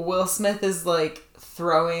so Will Smith is like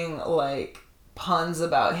throwing like puns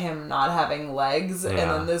about him not having legs, and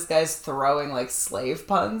then this guy's throwing like slave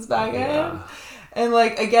puns back at him. And,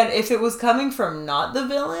 like, again, if it was coming from not the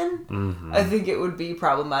villain, I think it would be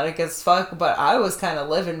problematic as fuck, but I was kind of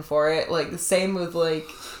living for it. Like, the same with, like,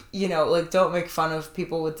 you know, like, don't make fun of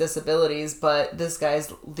people with disabilities, but this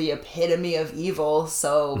guy's the epitome of evil,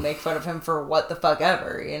 so make fun of him for what the fuck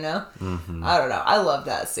ever, you know? I don't know. I love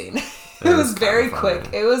that scene. It was very quick.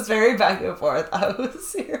 It was very back and forth. I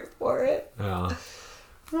was here for it. Yeah.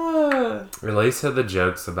 At least had the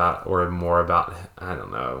jokes about, or more about, I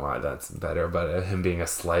don't know why that's better, but him being a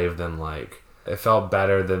slave than like, it felt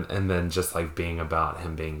better than just like being about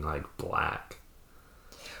him being like black.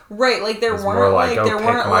 Right, like there weren't like, there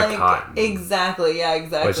weren't like, cotton. Exactly, yeah,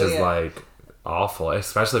 exactly. Which is like awful,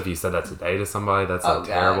 especially if you said that today to somebody, that's like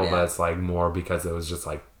terrible, but it's like more because it was just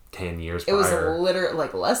like 10 years prior. It was literally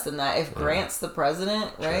like less than that if Grant's the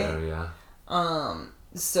president, right? True, yeah.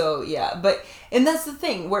 So, yeah, and that's the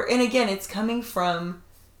thing, and again, it's coming from,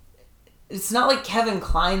 it's not like Kevin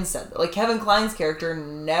Kline said that. Like, Kevin Kline's character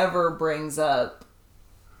never brings up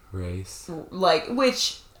race. Like,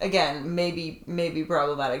 which, again, maybe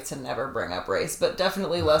problematic to never bring up race, but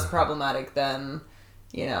definitely less problematic than,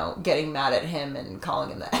 you know, getting mad at him and calling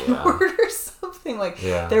him the N-word or something. Like,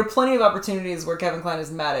 there are plenty of opportunities where Kevin Kline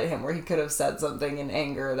is mad at him, where he could have said something in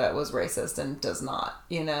anger that was racist and does not,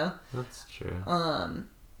 you know? That's true.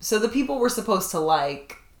 So the people we're supposed to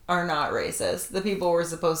like are not racist. The people we're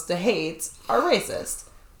supposed to hate are racist.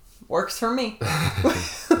 Works for me.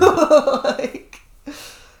 Like,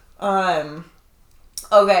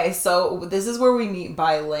 okay, so this is where we meet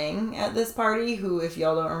Bai Ling at this party, who, if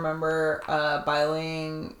y'all don't remember, Bai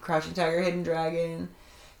Ling, Crouching Tiger, Hidden Dragon,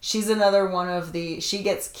 she's another one of she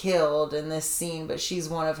gets killed in this scene, but she's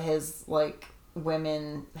one of his, like,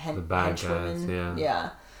 women, the bad henchwomen.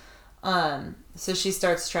 Guys, So she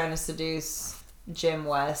starts trying to seduce Jim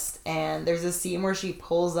West, and there's a scene where she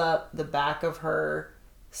pulls up the back of her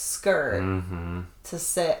skirt to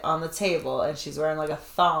sit on the table, and she's wearing, like, a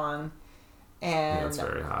thong. And that's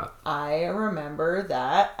very hot. I remember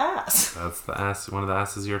that ass. That's the ass, one of the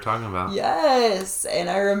asses you're talking about. Yes,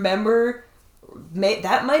 and I remember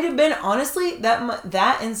that might have been, honestly, that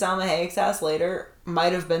and Salma Hayek's ass later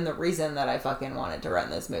might have been the reason that I fucking wanted to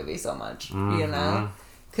rent this movie so much. You know,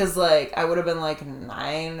 because like I would have been like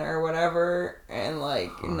 9 or whatever, and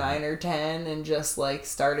like 9 or 10, and just like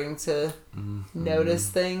starting to notice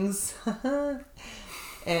things.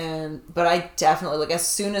 But I definitely, like, as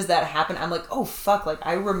soon as that happened, I'm like, oh, fuck, like,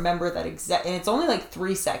 I remember that exact, and it's only, like,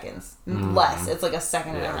 3 seconds, less, it's, like, a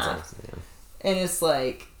second and a half, and it's,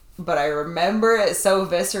 like, but I remember it so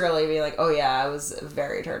viscerally, being like, oh, yeah, I was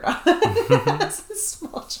very turned on as a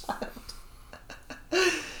small child.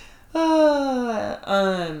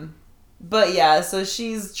 But, yeah, so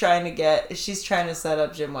she's trying to set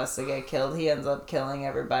up Jim West to get killed. He ends up killing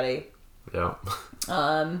everybody. Yeah.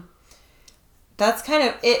 That's kind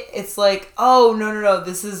of it. It's like, oh, no.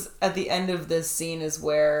 This is, at the end of this scene is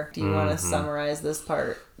where, do you want to summarize this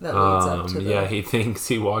part that leads up to yeah,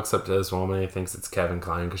 he walks up to this woman, he thinks it's Kevin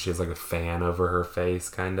Kline because she has, like, a fan over her face,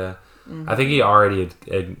 kind of. I think he already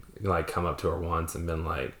had, like, come up to her once and been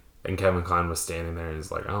like, and Kevin Kline was standing there and he's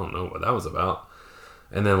like, I don't know what that was about.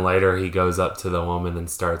 And then later he goes up to the woman and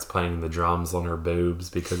starts playing the drums on her boobs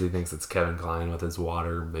because he thinks it's Kevin Kline with his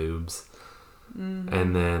water boobs.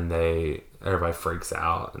 And then everybody freaks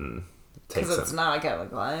out and takes him. Because it's not Kevin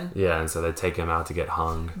Kline. Yeah, and so they take him out to get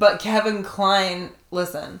hung. But Kevin Kline,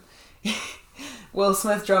 listen, Will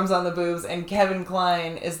Smith drums on the boobs, and Kevin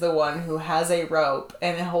Kline is the one who has a rope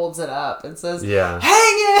and holds it up and says, hang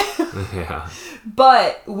it! Yeah.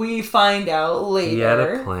 But we find out later he had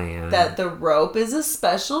a plan. That the rope is a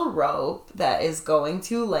special rope that is going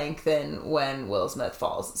to lengthen when Will Smith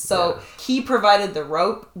falls. So he provided the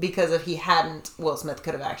rope because if he hadn't, Will Smith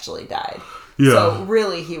could have actually died. Yeah. So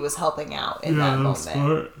really, he was helping out in that moment.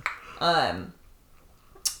 Smart.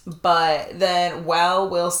 But then while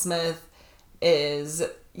Will Smith is,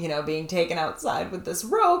 being taken outside with this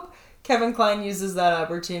rope, Kevin Kline uses that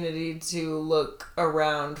opportunity to look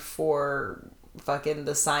around for fucking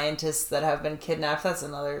the scientists that have been kidnapped. That's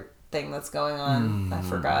another thing that's going on I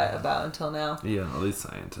forgot about until now. Yeah, all these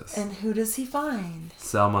scientists. And who does he find?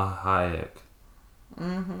 Selma Hayek.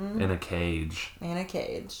 Mm-hmm. In a cage.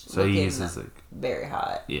 So he uses very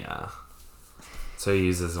hot. Yeah. So he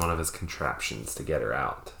uses one of his contraptions to get her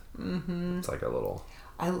out. Mm-hmm. It's like a little...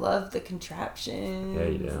 I love the contraption. Yeah,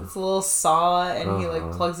 you do. It's a little saw, and he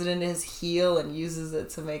plugs it into his heel and uses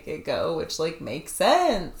it to make it go, which makes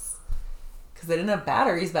sense. Because they didn't have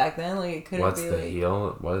batteries back then. It couldn't What's be the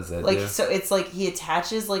heel? What does that do? So it's he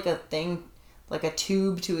attaches a thing, a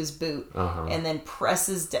tube to his boot, and then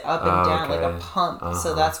presses up and down like a pump.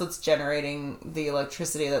 So that's what's generating the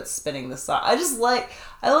electricity that's spinning the saw. I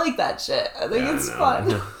like that shit. I think it's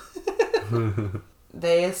fun.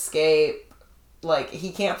 They escape.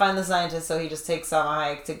 He can't find the scientist, so he just takes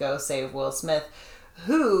Salma Hayek to go save Will Smith,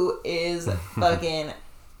 who is fucking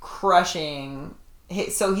crushing.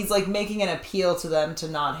 So he's making an appeal to them to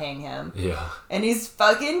not hang him. Yeah. And he's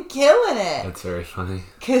fucking killing it. That's very funny.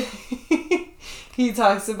 He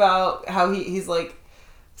talks about how he's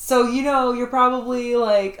so you're probably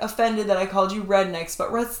offended that I called you rednecks,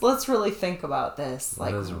 but let's really think about this.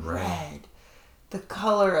 What is red, the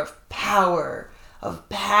color of power, of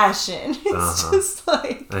passion. It's just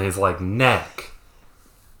and he's neck.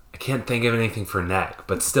 I can't think of anything for neck,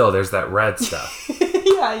 but still there's that red stuff.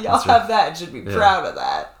 Yeah, y'all have that and should be proud of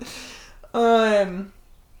that. And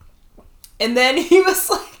then he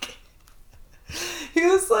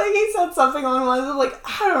said something along the lines of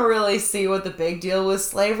I don't really see what the big deal with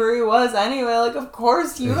slavery was anyway. Of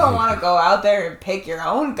course you don't want to go out there and pick your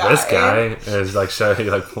own guy. This guy is he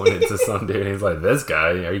pointed to some dude and he's this guy,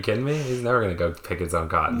 are you kidding me? He's never going to go pick his own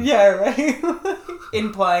cotton. Yeah, right.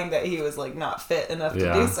 Implying that he was not fit enough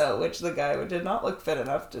to do so, which the guy did not look fit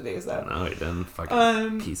enough to do so. No, he didn't.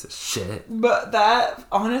 Fucking piece of shit. But that,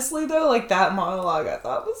 honestly though, that monologue I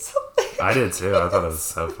thought was something. I did too. I thought it was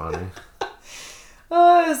so funny.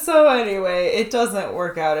 So anyway, it doesn't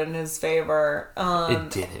work out in his favor. It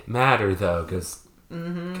didn't matter though, because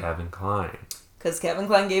Kevin Kline. Because Kevin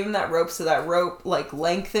Kline gave him that rope, so that rope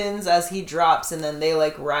lengthens as he drops, and then they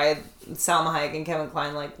ride. Salma Hayek and Kevin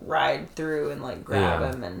Kline ride through and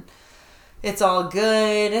grab him, and it's all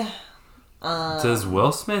good. Does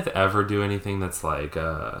Will Smith ever do anything that's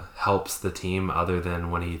helps the team other than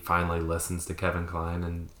when he finally listens to Kevin Kline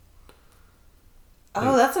and?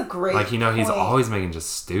 Oh, that's a great point. He's always making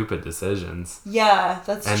just stupid decisions. Yeah,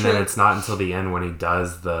 that's true. And then it's not until the end when he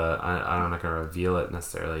does I'm not going to reveal it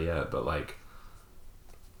necessarily yet, but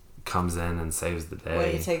comes in and saves the day.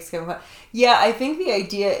 When he takes Kevin Kline. Yeah, I think the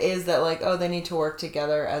idea is that they need to work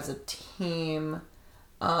together as a team.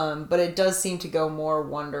 But it does seem to go more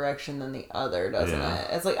one direction than the other, doesn't it?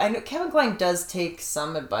 It's I know Kevin Kline does take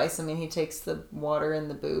some advice. I mean, he takes the water in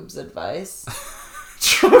the boobs advice.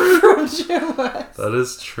 True. From Jim West. That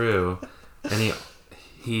is true. And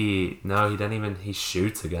he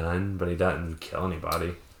shoots a gun, but he doesn't kill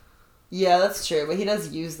anybody. Yeah, that's true. But he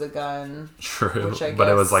does use the gun. True. Which I guess, but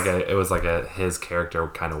it was his character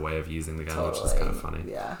kind of way of using the gun, totally. Which is kind of funny.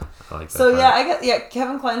 Yeah. I like that. So part.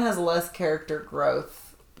 Kevin Kline has less character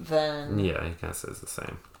growth than he kind of says the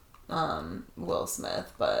same. Will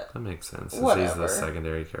Smith, but that makes sense. Whatever. He's the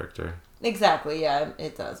secondary character. Exactly. Yeah,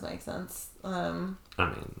 it does make sense. I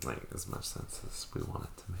mean, as much sense as we want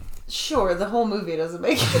it to make. Sure, the whole movie doesn't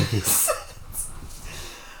make any sense.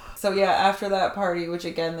 So yeah, after that party, which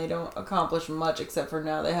again they don't accomplish much except for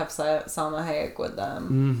now they have Salma Hayek with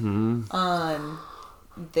them.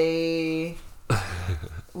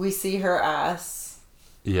 We see her ass.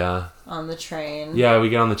 Yeah. On the train. Yeah, we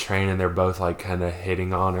get on the train and they're both kind of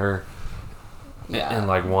hitting on her. Yeah. And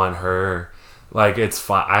want her. It's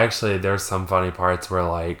fun. There's some funny parts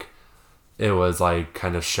where it was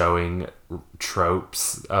kind of showing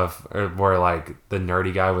tropes of where the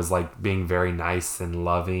nerdy guy was being very nice and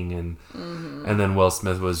loving and then Will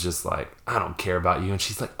Smith was just I don't care about you, and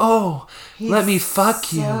she's oh, let me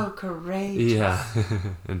fuck you. So courageous. Yeah.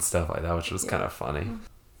 And stuff like that, which was kind of funny.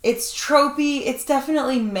 It's tropey. It's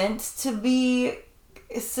definitely meant to be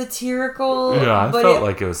satirical. Yeah, I felt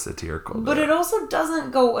like it was satirical. But it also doesn't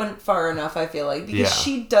go far enough, I feel because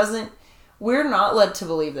she doesn't. We're not led to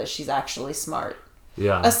believe that she's actually smart.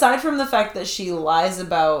 Yeah. Aside from the fact that she lies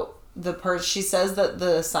about the person, she says that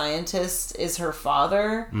the scientist is her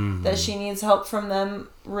father, that she needs help from them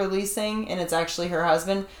releasing, and it's actually her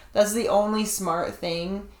husband. That's the only smart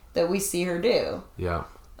thing that we see her do. Yeah.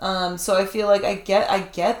 So I feel like I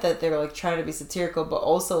get that they're like trying to be satirical, but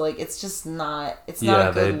also like it's just not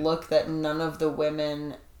a good look that none of the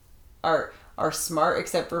women are smart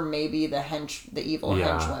except for maybe the evil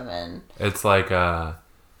henchwomen. It's like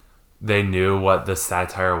they knew what the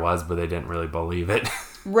satire was, but they didn't really believe it.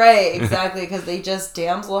 Right, exactly, because they just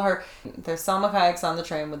damsel her. There's Salma Hayek's on the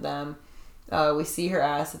train with them. We see her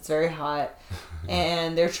ass. It's very hot.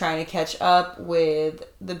 And they're trying to catch up with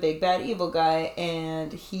the big bad evil guy.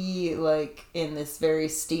 And he, like, in this very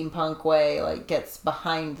steampunk way, like, gets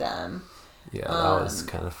behind them. Yeah, that was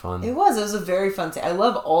kind of fun. It was a very fun scene. I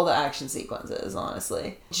love all the action sequences,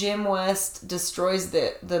 honestly. Jim West destroys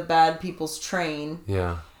the bad people's train.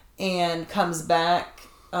 Yeah. And comes back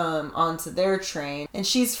onto their train, and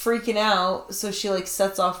she's freaking out, so she like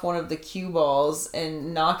sets off one of the cue balls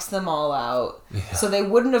and knocks them all out. So they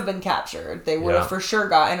wouldn't have been captured. They would have for sure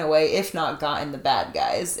gotten away, if not gotten the bad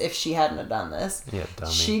guys, if she hadn't have done this.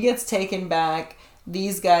 Dummy. She gets taken back,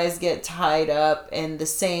 these guys get tied up, and the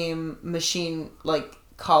same machine like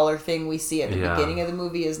collar thing we see at the beginning of the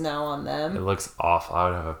movie is now on them. It looks awful. I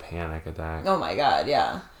would have a panic attack. Oh my god,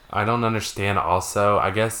 yeah. I don't understand also,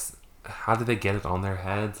 I guess, how did they get it on their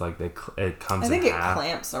heads? Like, it comes in half. I think it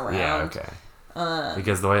clamps around. Yeah, okay.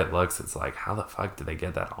 Because the way it looks, it's like, how the fuck did they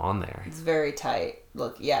get that on there? It's very tight.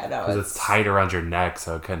 Look, yeah, no. Because it's tight around your neck,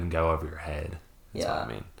 so it couldn't go over your head. That's what I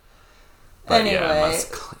mean. But anyway, yeah, it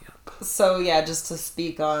must clamp. So, yeah, just to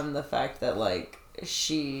speak on the fact that, like,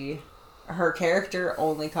 her character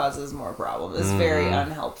only causes more problems. It's very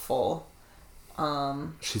unhelpful.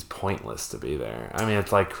 She's pointless to be there. I mean,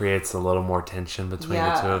 it like creates a little more tension between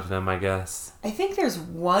the two of them, I guess. I think there's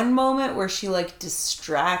one moment where she like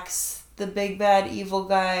distracts the big bad evil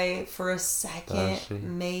guy for a second,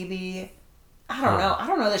 maybe. I don't know. I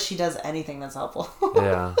don't know that she does anything that's helpful.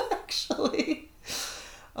 Yeah. Actually.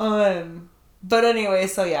 But anyway,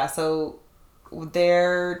 so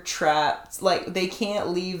they're trapped. Like, they can't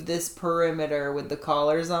leave this perimeter with the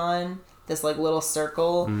collars on. This like little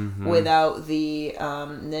circle without the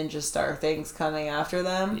ninja star things coming after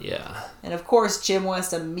them. Yeah. And of course Jim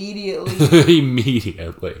West immediately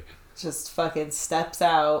just fucking steps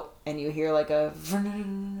out, and you hear like a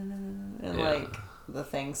and like the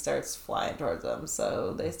thing starts flying towards them,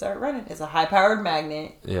 so they start running. It's a high powered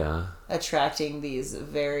magnet. Yeah. Attracting these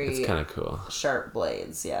very it's kind of cool sharp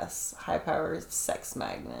blades. Yes. High powered sex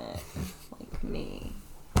magnet like me.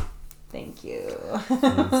 Thank you. That's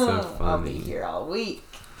so funny. I'll be here all week.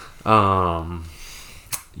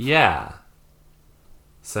 Yeah.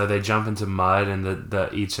 So they jump into mud, and the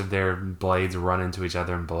each of their blades run into each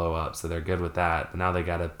other and blow up. So they're good with that. But now they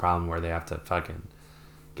got a problem where they have to fucking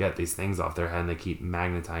get these things off their head, and they keep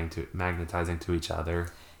magnetizing to each other.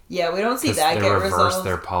 Yeah, we don't see that get resolved. They reverse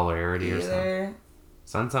their polarity or something.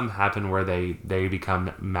 Something happen where they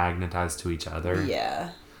become magnetized to each other. Yeah.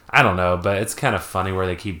 I don't know, but it's kind of funny where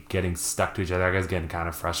they keep getting stuck to each other. I was getting kind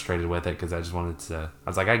of frustrated with it because I just wanted to... I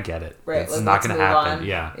was like, I get it. Right. It's not going to happen. On.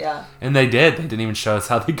 Yeah. And they did. They didn't even show us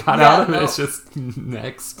how they got out of it. It's just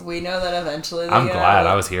next. We know that eventually I'm glad.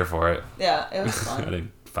 I was here for it. Yeah, it was fun. I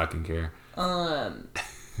didn't fucking care.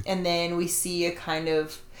 And then we see a kind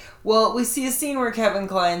of... Well, we see a scene where Kevin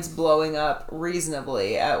Kline's blowing up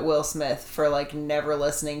reasonably at Will Smith for, like, never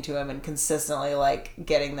listening to him and consistently, like,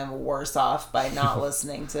 getting them worse off by not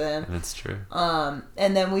listening to him. That's true. And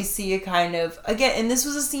then we see a kind of... Again, and this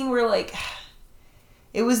was a scene where, like...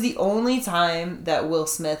 It was the only time that Will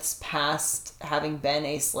Smith's past having been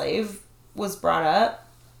a slave was brought up.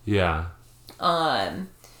 Yeah.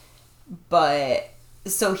 But...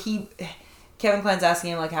 So he... Kevin Kline's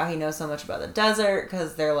asking him, like, how he knows so much about the desert,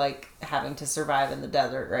 because they're, like, having to survive in the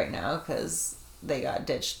desert right now, because they got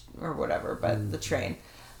ditched or whatever by the train.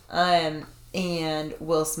 And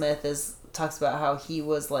Will Smith talks about how he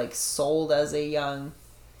was, like, sold as a young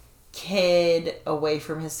kid away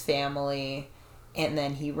from his family, and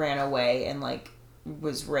then he ran away and, like,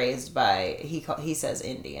 was raised by, he says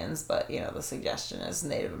Indians, but, you know, the suggestion is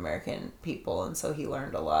Native American people, and so he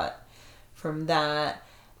learned a lot from that.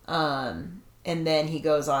 And then he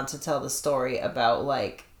goes on to tell the story about,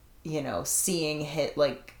 like, you know, seeing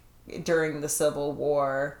like, during the Civil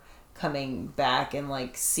War, coming back and,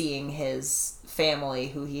 like, seeing his family,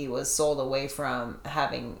 who he was sold away from,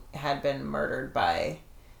 had been murdered by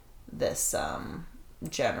this,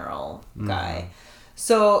 general guy.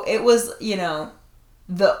 So it was, you know,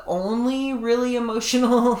 the only really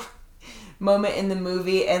emotional moment in the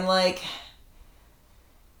movie, and, like...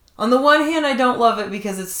 On the one hand, I don't love it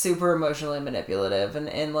because it's super emotionally manipulative,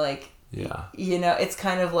 and like, Yeah. You know, it's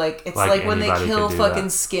kind of like, it's like when they kill fucking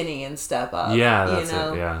Skinny and Step Up. Yeah, that's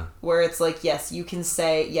it, yeah. Where it's like, yes, you can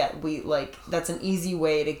say, yeah, we, like, that's an easy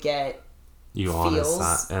way to get you on his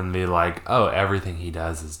side and be like, oh, everything he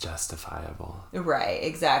does is justifiable. Right,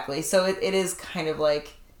 exactly. So it is kind of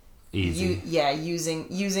like... Easy.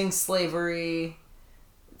 Using slavery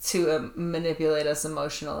to manipulate us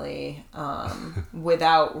emotionally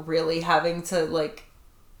without really having to, like,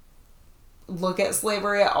 look at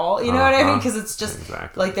slavery at all, you know what I mean? Because it's just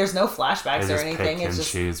like there's no flashbacks or anything. It's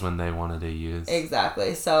just choose when they wanted to use.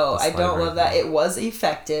 Exactly. So I don't love that. It was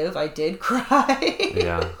effective. I did cry.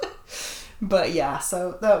 Yeah. But yeah,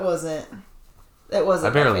 so that wasn't. It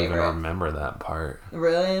wasn't. I barely even remember that part.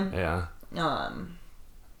 Really? Yeah.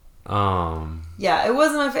 Yeah, it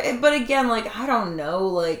wasn't my favorite. But again, like, I don't know.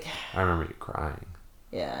 Like, I remember you crying.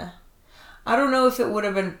 Yeah. I don't know if it would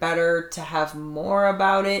have been better to have more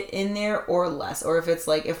about it in there or less. Or if it's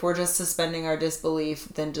like, if we're just suspending our disbelief,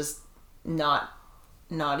 then just not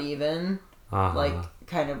even. Like,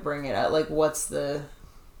 kind of bring it out. Like,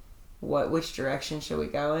 which direction should we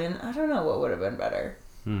go in? I don't know what would have been better.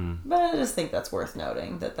 But I just think that's worth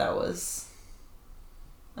noting that was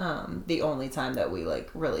the only time that we, like,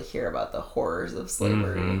 really hear about the horrors of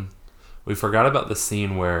slavery. We forgot about the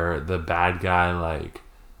scene where the bad guy, like,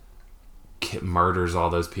 murders all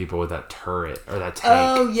those people with that turret or that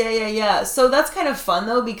tank. Oh, yeah. So that's kind of fun,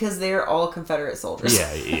 though, because they're all Confederate soldiers.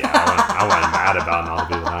 Yeah. I wasn't mad about all the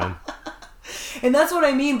people dying. And that's what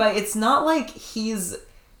I mean by it's not like he's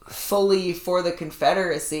fully for the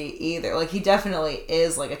Confederacy either. Like, he definitely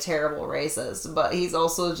is, like, a terrible racist, but he's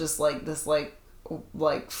also just, like, this, like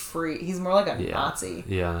free. He's more like a Nazi.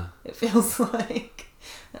 Yeah. It feels like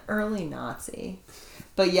an early Nazi.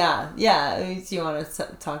 But yeah. Do you want to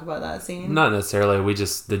talk about that scene? Not necessarily. We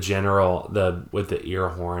just, the general, with the ear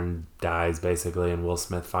horn dies basically, and Will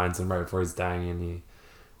Smith finds him right before he's dying, and he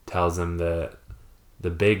tells him that the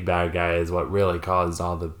big bad guy is what really caused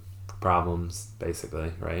all the problems,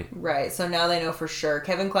 basically, right? Right. So now they know for sure.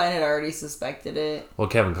 Kevin Kline had already suspected it. Well,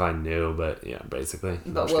 Kevin Kline knew, but yeah, basically.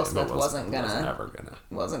 But Will Smith wasn't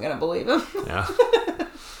gonna believe him. Yeah.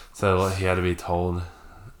 So he had to be told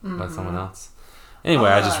by someone else. Anyway,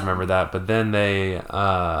 I just remember that. But then they,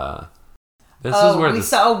 we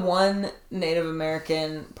saw one Native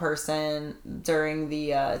American person during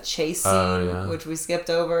the chase scene, which we skipped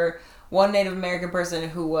over. One Native American person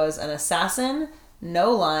who was an assassin,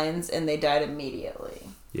 no lines, and they died immediately.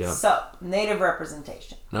 Yeah. So, Native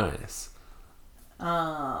representation. Nice.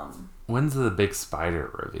 When's the big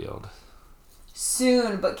spider revealed?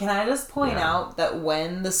 Soon, but can I just point out that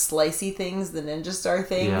when the slicey things, the ninja star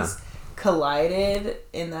things, collided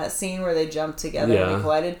in that scene where they jumped together and they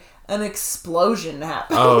collided, an explosion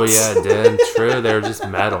happened. Oh yeah, it did. True, they were just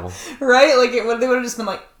metal. Right? Like, they would have just been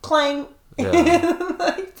like, clang. Yeah.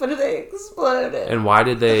 Like, but they exploded. And why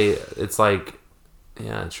did they, it's like,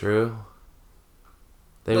 yeah, true.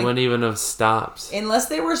 They wouldn't even have stopped. Unless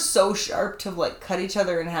they were so sharp to, like, cut each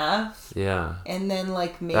other in half. Yeah. And then,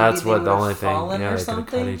 like, maybe that's they what would the only have thing. fallen Yeah, or they something.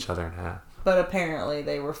 could have cut each other in half. But apparently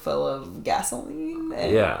they were full of gasoline.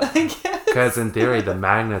 And, yeah. Because in theory, the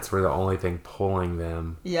magnets were the only thing pulling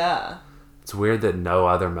them. Yeah. It's weird that no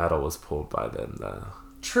other metal was pulled by them, though.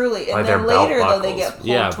 Truly. And like then later, though, they get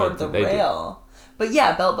pulled toward the rail. But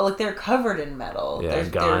yeah, but like, they're covered in metal. Yeah,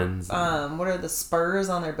 guns. What are the spurs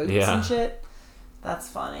on their boots and shit? That's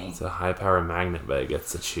funny. It's a high-powered magnet, but it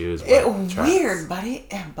gets to choose. Weird, buddy.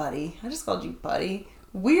 Buddy. I just called you buddy.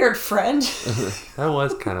 Weird, friend. That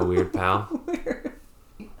was kind of weird, pal. Weird.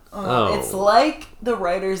 It's like the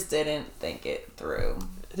writers didn't think it through.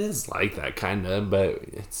 It is like that, kind of, but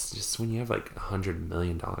it's just when you have like $100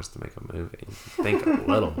 million to make a movie, think a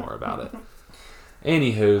little more about it.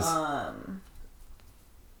 Anywho's.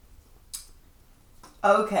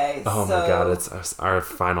 Okay. Oh my god! It's our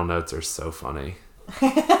final notes are so funny.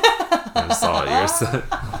 I just saw yours.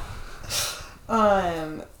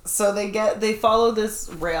 So they follow this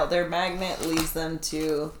rail. Their magnet leads them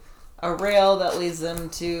to a rail that leads them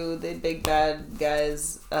to the big bad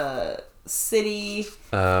guy's city.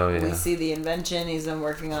 Oh yeah. We see the invention he's been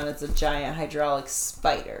working on. It's a giant hydraulic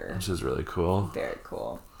spider, which is really cool. Very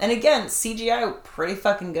cool. And again, CGI pretty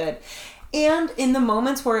fucking good. And in the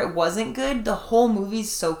moments where it wasn't good, the whole movie's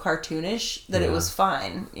so cartoonish that it was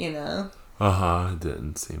fine, you know? It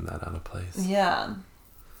didn't seem that out of place. Yeah.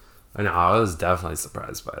 I know, I was definitely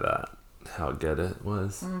surprised by that, how good it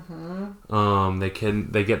was. Mm-hmm.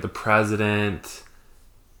 They get the president.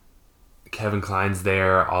 Kevin Kline's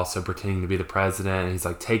there, also pretending to be the president. And he's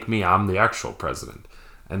like, take me, I'm the actual president.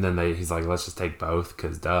 And then he's like, let's just take both,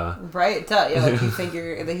 because duh. Right, duh. Yeah, like you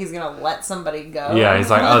figure that he's going to let somebody go. Yeah, he's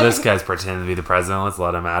like, oh, this guy's pretending to be the president. Let's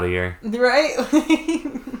let him out of here. Right?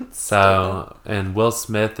 So, and Will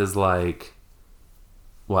Smith is like,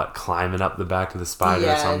 what, climbing up the back of the spider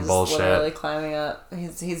or some bullshit? Yeah, literally climbing up.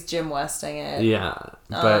 He's Jim Westing it. Yeah,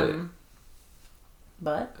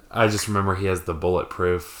 but I just remember he has the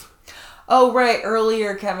bulletproof. Oh, right.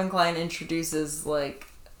 Earlier, Kevin Kline introduces, like,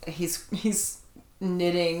 he's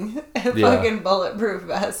knitting a fucking bulletproof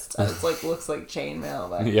vest. It's like, looks like chainmail.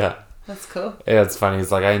 But yeah. That's cool. Yeah, it's funny.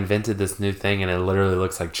 He's like, I invented this new thing, and it literally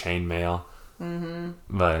looks like chainmail. Mm-hmm.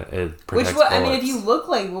 But it protects bullets. I mean, if you look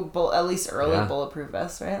like at least early bulletproof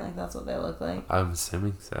vests, right? Like, that's what they look like. I'm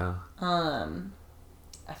assuming so.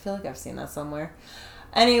 I feel like I've seen that somewhere.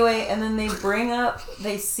 Anyway, and then they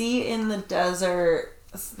see in the desert...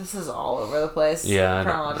 This is all over the place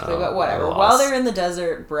chronologically, but whatever. While they're in the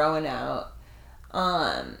desert broing out,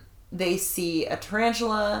 they see a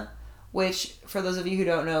tarantula, which, for those of you who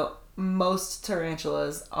don't know, most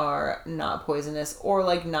tarantulas are not poisonous, or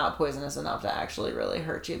like not poisonous enough to actually really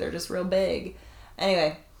hurt you. They're just real big.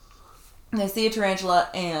 Anyway, they see a tarantula,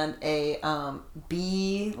 and a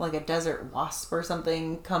bee, like a desert wasp or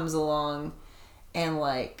something, comes along and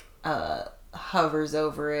like hovers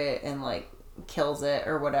over it and like kills it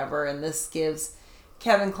or whatever. And this gives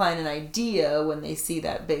Kevin Kline an idea when they see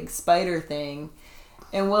that big spider thing.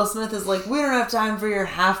 And Will Smith is like, we don't have time for your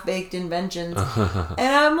half-baked inventions. And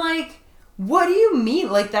I'm like, what do you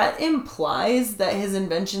mean? Like, that implies that his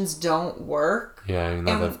inventions don't work. Yeah, even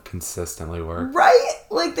though they've consistently worked. Right?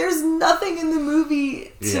 Like, there's nothing in the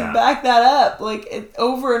movie to back that up. Like, it,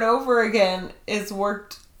 over and over again, it's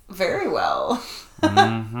worked very well.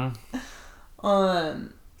 Mm-hmm.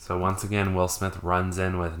 So once again, Will Smith runs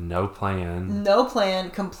in with no plan. No plan,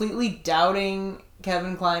 completely doubting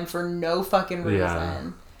Kevin Kline for no fucking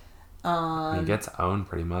reason. Yeah. He gets owned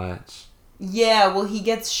pretty much. Yeah, well, he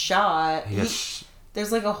gets shot.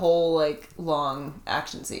 There's like a whole like long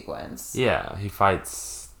action sequence. Yeah, he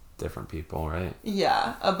fights different people, right?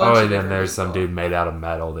 Yeah, a bunch of different people. And then there's some dude made out of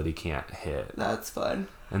metal that he can't hit. That's fun.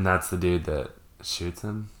 And that's the dude that shoots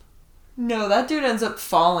him? No, that dude ends up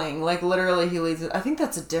falling. Like, literally, he leads it. I think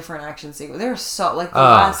that's a different action sequence. There's so... Like, the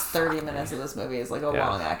last 30 minutes of this movie is, like, a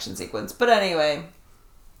long action sequence. But anyway,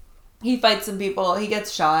 he fights some people. He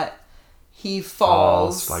gets shot. He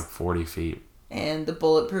falls. Like 40 feet. And the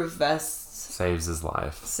bulletproof vest... Saves his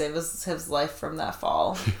life. Saves his life from that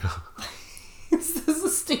fall.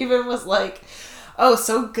 Steven was like... Oh,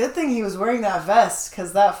 so good thing he was wearing that vest,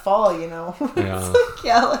 because that fall, you know.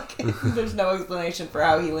 Yeah. There's no explanation for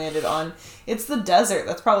how he landed on. It's the desert.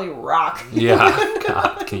 That's probably rock. Yeah.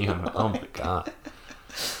 God, can you? Oh my God.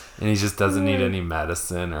 And he just doesn't need any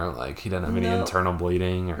medicine, or like he doesn't have any internal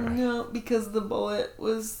bleeding, or no, because the bullet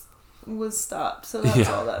was stopped. So that's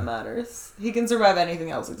all that matters. He can survive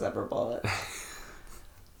anything else except for a bullet.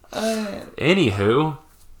 Anywho.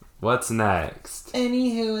 What's next?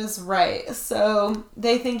 Anywho is right. So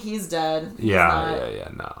they think he's dead.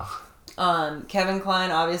 No. Kevin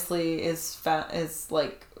Kline obviously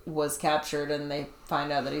was captured, and they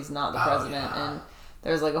find out that he's not the president. And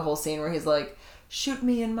there's like a whole scene where he's like, "Shoot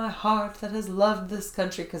me in my heart that has loved this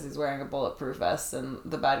country," because he's wearing a bulletproof vest, and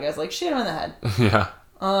the bad guy's like, "Shoot him in the head." Yeah.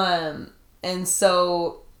 And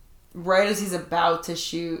so right as he's about to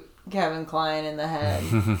shoot Kevin Kline in the head,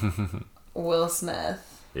 Will Smith.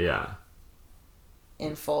 Yeah.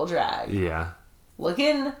 In full drag. Yeah.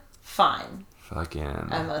 Looking fine. Fucking.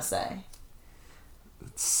 I must say.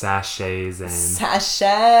 Sachets and.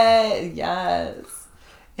 Sachet, yes.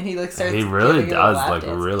 And he starts. He really does look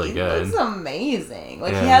really good. He looks amazing.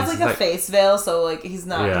 Like he has like a face veil, so like he's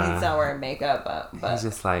not wearing makeup, but he's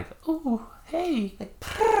just like, oh hey,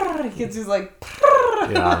 like he's just like.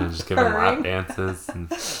 Yeah, and just giving lap dances and.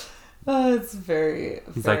 Oh, it's very,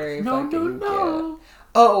 he's very like, fucking no. cute.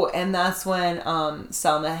 Oh, and that's when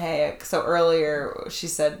Salma Hayek... So earlier, she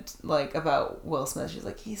said, like, about Will Smith, she's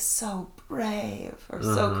like, he's so brave, or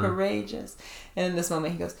so courageous. And in this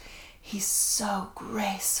moment, he goes, he's so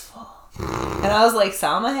graceful. And I was like,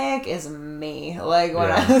 Salma Hayek is me. Like,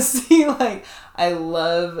 when I see, like, I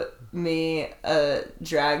love me a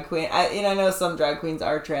drag queen. I know some drag queens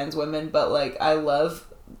are trans women, but, like, I love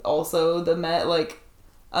also the like...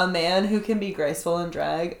 A man who can be graceful in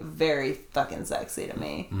drag, very fucking sexy to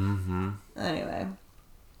me. Mm-hmm. Anyway,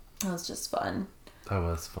 that was just fun. That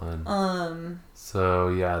was fun. So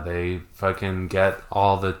yeah, they fucking get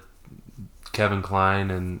all the Kevin Kline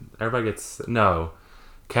and everybody gets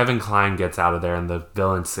Kevin Kline gets out of there and the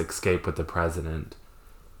villains escape with the president.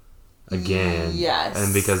 again. Yes.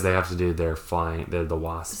 And because they have to do their flying, the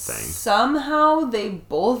wasp thing. Somehow they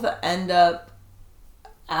both end up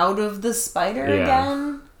out of the spider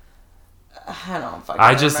again. I don't fucking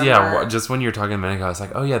remember. Just when you're talking a minute ago, I was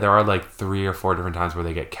like, oh yeah, there are like 3 or 4 different times where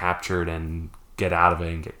they get captured and get out of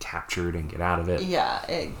it and get captured and get out of it. Yeah,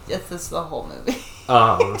 it's just the whole movie.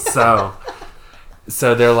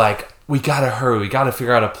 So they're like, we gotta hurry, we gotta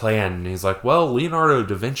figure out a plan. And he's like, well, Leonardo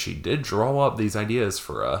da Vinci did draw up these ideas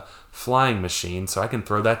for a flying machine, so I can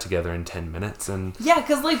throw that together in 10 minutes. And yeah,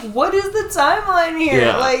 because like, what is the timeline here?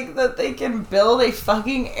 Yeah. Like, that they can build a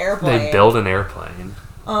fucking airplane. They build an airplane.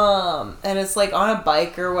 And it's like on a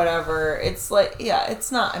bike or whatever. It's like, yeah,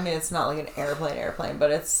 it's not like an airplane, but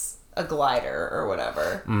it's a glider or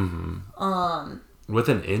whatever. Mm-hmm. With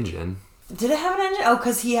an engine. Did it have an engine? Oh,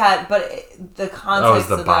 because he had, but the context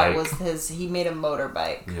of that was he made a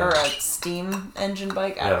motorbike or a steam engine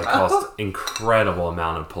bike. I don't know. It caused incredible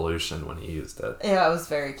amount of pollution when he used it. Yeah, it was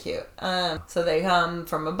very cute. So they come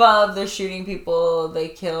from above, they're shooting people, they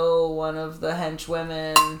kill one of the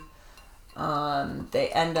henchwomen. They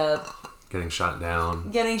end up getting shot down.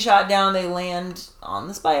 They land on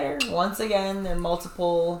the spider. Once again, there are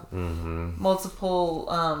multiple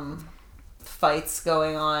fights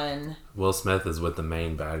going on. Will Smith is with the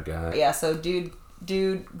main bad guy. Yeah, so dude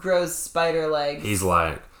grows spider legs. He's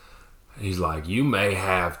like, you may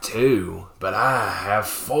have 2, but I have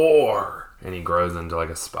 4. And he grows into like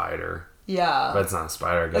a spider. Yeah. But it's not a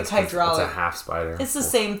spider, I guess. Like hydraulic. It's a half spider. It's the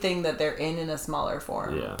same thing that they're in a smaller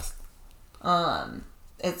form. Yeah.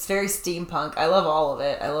 It's very steampunk. I love all of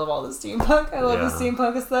it. I love all the steampunk. I love the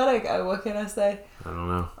steampunk aesthetic. What can I say? I don't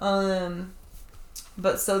know.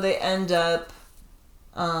 But so they end up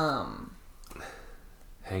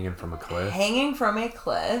hanging from a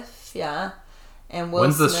cliff. Yeah. And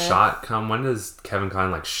When's the shot come? When does Kevin Kline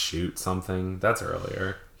like shoot something? That's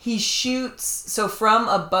earlier. He shoots, so from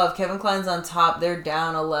above, Kevin Kline's on top, they're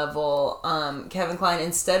down a level. Kevin Kline,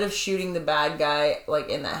 instead of shooting the bad guy like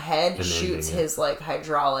in the head, shoots his like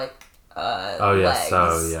hydraulic legs.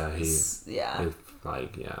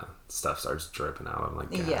 Stuff starts dripping out of like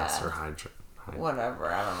gas or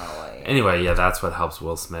whatever, I don't know. Anyway, that's what helps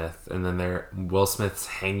Will Smith. And then Will Smith's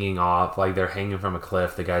hanging off, like they're hanging from a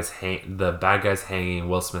cliff. The bad guy's hanging,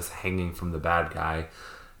 Will Smith's hanging from the bad guy.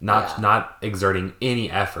 Not exerting any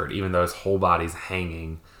effort, even though his whole body's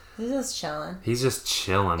hanging. He's just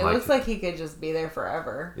chilling. It looks like he could just be there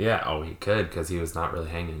forever. Yeah, he could, because he was not really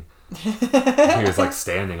hanging. He was like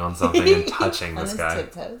standing on something and touching this guy. His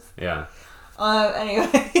tiptoes. Yeah.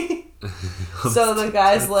 Anyway. So the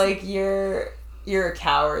guy's like, you're a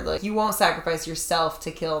coward. Like, you won't sacrifice yourself to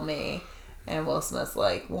kill me. And Will Smith's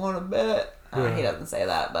like, want to bet? He doesn't say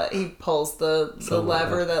that, but he pulls the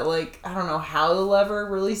lever that, like, I don't know how the lever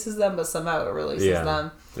releases them, but somehow it releases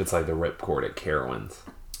them. It's like the ripcord at Carowinds.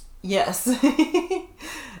 Yes.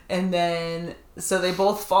 And then, so they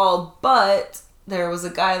both fall, but there was a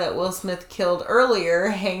guy that Will Smith killed earlier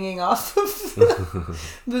hanging off of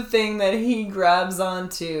the thing that he grabs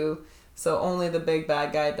onto. So only the big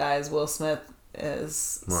bad guy dies. Will Smith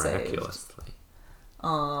is miraculously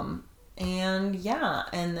saved.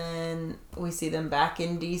 And then we see them back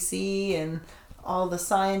in DC, and all the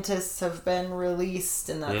scientists have been released,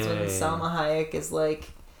 and that's when Salma Hayek is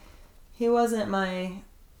like, he wasn't my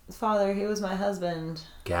father, he was my husband.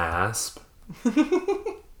 Gasp.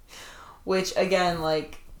 Which, again,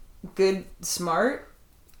 like, good, smart.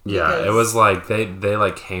 Yeah, it was like, they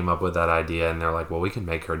like came up with that idea, and they're like, well, we can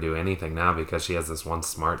make her do anything now because she has this one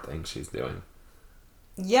smart thing she's doing.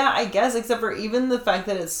 Yeah, I guess, except for even the fact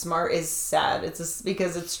that it's smart is sad. It's just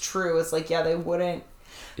because it's true. It's like, they wouldn't.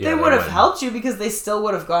 They would have helped you because they still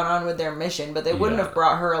would have gone on with their mission, but they wouldn't have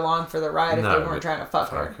brought her along for the ride if they weren't trying to fuck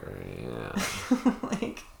her. Yeah.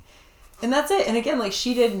 And that's it. And again, like,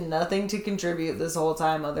 she did nothing to contribute this whole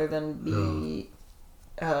time other than be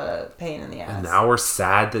pain in the ass. And now we're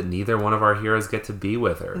sad that neither one of our heroes get to be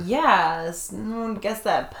with her. Yes, no one gets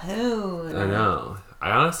that poon. I know. I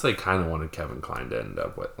honestly kind of wanted Kevin Kline to end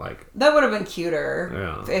up with, like... That would have been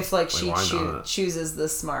cuter if, like, she chooses the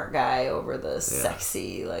smart guy over the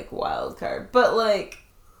sexy, like, wild card. But, like,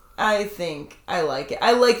 I think I like it.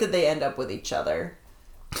 I like that they end up with each other.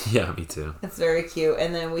 Yeah, me too. It's very cute.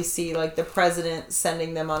 And then we see, like, the president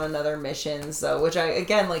sending them on another mission. So, which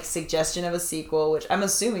again, like, suggestion of a sequel, which I'm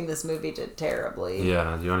assuming this movie did terribly.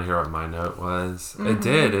 Yeah. Do you want to hear what my note was? Mm-hmm. It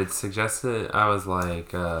did. It suggested, I was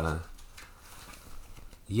like,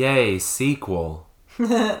 yay, sequel.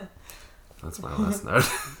 That's my last note.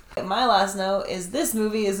 My last note is this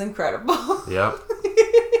movie is incredible. Yep.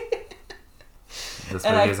 This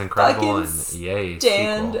movie is incredible, and yay,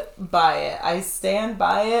 stand sequel. by it. I stand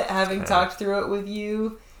by it, having talked through it with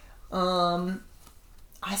you.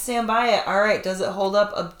 I stand by it. All right, does it hold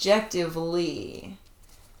up objectively?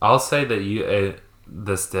 I'll say that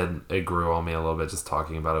it grew on me a little bit just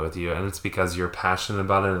talking about it with you, and it's because you're passionate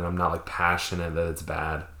about it, and I'm not like passionate that it's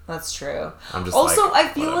bad. That's true. I'm just also, like, I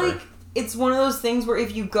feel like it's one of those things where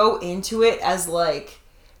if you go into it as like,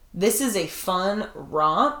 this is a fun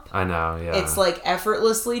romp. I know, yeah. It's like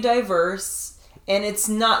effortlessly diverse, and it's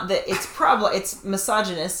not that it's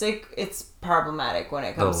misogynistic. It's problematic when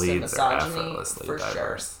it comes to misogyny, for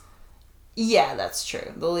diverse. Sure. Yeah, that's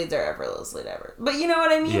true. The leads are effortlessly diverse, but you know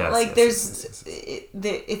what I mean. Yes, like,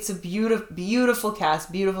 it's a beautiful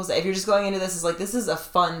cast, beautiful. If you're just going into this as like, this is a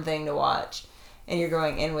fun thing to watch, and you're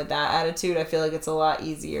going in with that attitude, I feel like it's a lot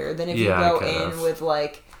easier than if you go in with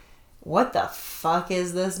like, what the fuck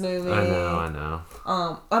is this movie? I know.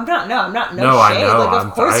 I'm not shade. I know. Like,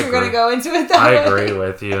 of course you're gonna go into it that way. I agree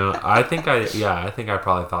with you. I think I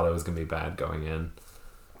probably thought it was gonna be bad going in.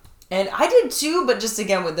 And I did too, but just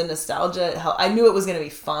again with the nostalgia, I knew it was gonna be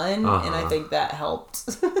fun, and I think that helped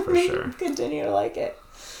for me sure continue to like it.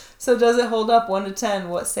 So does it hold up 1 to 10?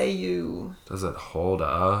 What say you? Does it hold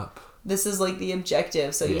up? This is like the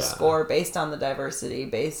objective, so you score based on the diversity,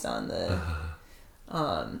 based on the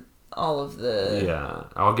all of the... Yeah,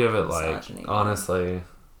 I'll give it like, honestly...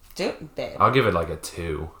 Babe. I'll give it like a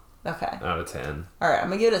 2. Okay. Out of 10. Alright, I'm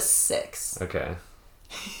gonna give it a 6. Okay.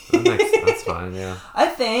 That's fine, yeah. I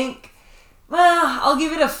think... Well, I'll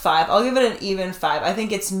give it a 5. I'll give it an even 5. I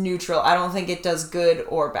think it's neutral. I don't think it does good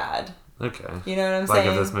or bad. Okay. You know what I'm saying?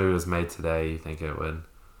 Like, if this movie was made today, you think it would...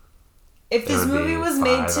 If this movie was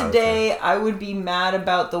made today, I would be mad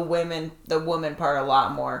about the woman part a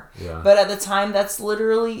lot more. Yeah. But at the time, that's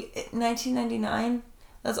literally 1999.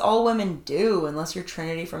 That's all women do, unless you're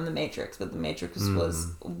Trinity from The Matrix. But The Matrix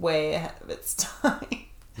was way ahead of its time.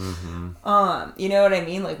 Mm-hmm. You know what I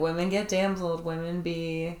mean? Like, women get damseled, women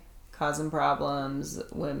be causing problems,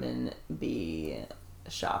 women be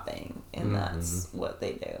shopping, and that's what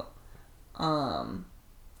they do.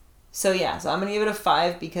 So yeah, so I'm gonna give it a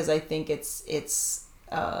 5 because I think it's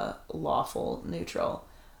lawful, neutral,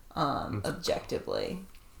 objectively.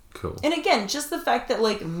 Cool. And again, just the fact that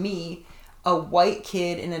like me, a white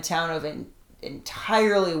kid in a town of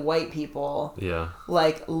entirely white people,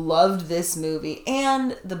 like loved this movie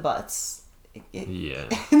and the butts.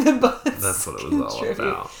 The butts. That's what it was all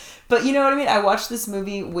about. But you know what I mean? I watched this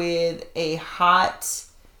movie with a hot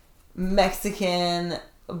Mexican,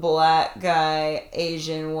 black guy,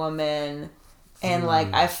 Asian woman, and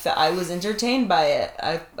like I was entertained by it.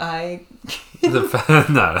 Keep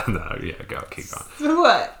going.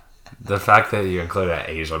 What? The fact that you include an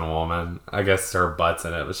Asian woman, I guess her butt's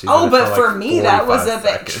in it, but she's but for like me that was a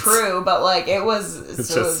bit seconds. True, but like it was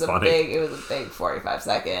a big 45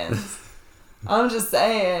 seconds. I'm just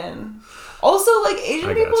saying. Also, like,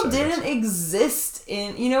 Asian people didn't exist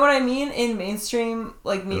in, you know what I mean, in mainstream,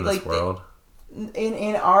 like me, in this like world.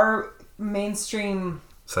 In our mainstream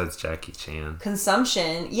besides Jackie Chan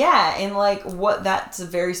consumption, and like that's a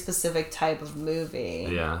very specific type of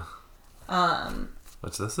movie.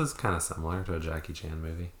 Which this is kind of similar to a Jackie Chan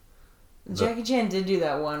movie. Jackie Chan did do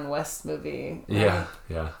that one West movie, right?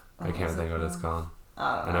 I can't think what it's called.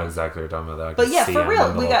 I know exactly what you're talking about. But yeah, for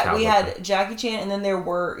real, we had Jackie Chan, and then there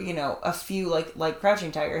were a few like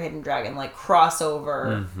Crouching Tiger, Hidden Dragon, like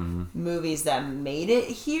crossover movies that made it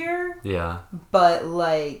here. Yeah. But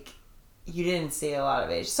like, you didn't see a lot of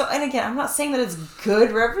Asian. So, and again, I'm not saying that it's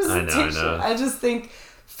good representation. I know. I just think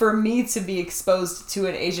for me to be exposed to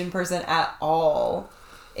an Asian person at all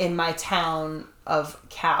in my town of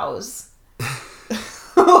cows,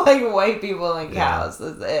 like white people and cows,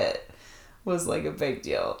 that's it. Was like a big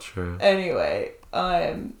deal. True. Anyway,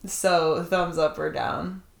 so thumbs up or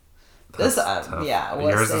down? That's tough.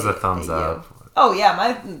 Yours is a thumbs up. Oh yeah,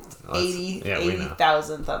 my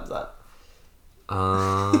 80,000 thumbs up.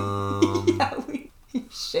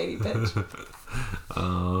 Shady bitch.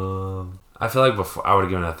 I feel like before I would have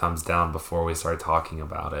given it a thumbs down before we started talking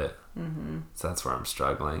about it. So that's where I'm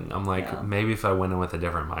struggling. I'm like, maybe if I went in with a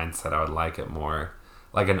different mindset, I would like it more,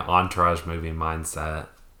 like an Entourage movie mindset.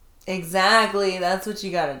 Exactly, that's what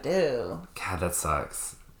you gotta do. God, that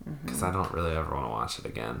sucks. Because I don't really ever want to watch it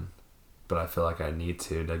again. But I feel like I need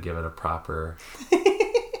to give it a proper...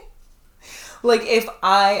 Like, if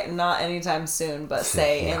not anytime soon, but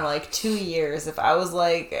say in like 2 years, if I was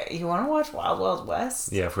like, you want to watch Wild Wild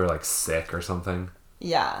West? Yeah, if we were like sick or something.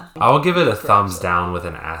 Yeah. I'll give it a thumbs down with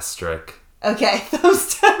an asterisk. Okay,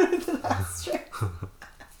 thumbs down with an asterisk.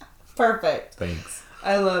 Perfect. Thanks.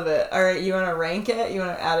 I love it. All right, you want to rank it? You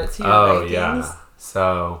want to add it to your rankings? Yeah.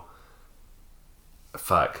 So,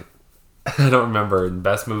 fuck. I don't remember. The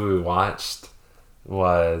best movie we watched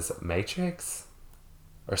was Matrix?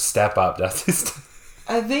 Or Step Up. That's his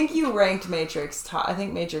I think you ranked Matrix top. I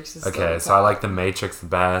think Matrix is okay, so I like the Matrix the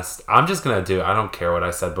best. I'm just going to do... I don't care what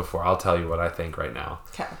I said before. I'll tell you what I think right now.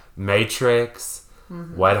 Okay. Matrix,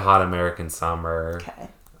 Wet Hot American Summer. Okay.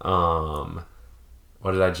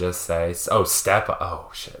 What did I just say? Oh, Step Up. Oh,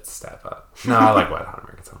 shit. Step Up. No, I like Wet Hot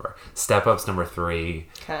American Summer. Step Up's number 3.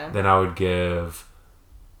 Okay. Then I would give...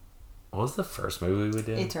 What was the first movie we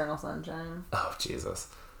did? Eternal Sunshine. Oh, Jesus.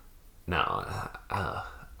 No.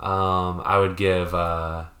 I would give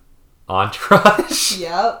Entourage.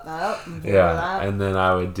 Yep. Yeah. And then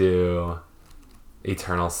I would do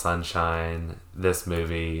Eternal Sunshine, this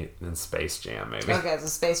movie, and Space Jam, maybe. Okay, so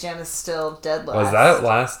Space Jam is still dead last. Was that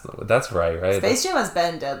last? That's right? Space Jam has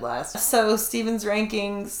been dead last. So Steven's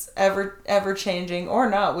rankings ever changing or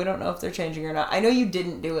not? We don't know if they're changing or not. I know you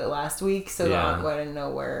didn't do it last week, so I didn't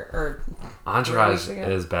know where. Or Entourage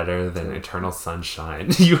is better than Eternal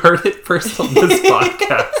Sunshine. You heard it first on this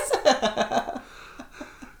podcast.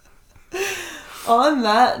 On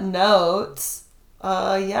that note,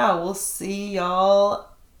 we'll see y'all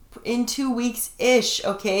in 2 weeks-ish,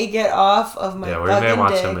 okay? Get off of my we may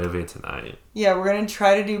watch a movie tonight. Yeah, we're going to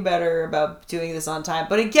try to do better about doing this on time.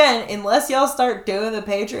 But again, unless y'all start doing the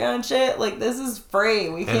Patreon shit, like, this is free.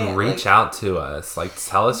 We can't... And reach out to us. Like,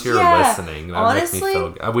 tell us you're listening. That honestly, makes me feel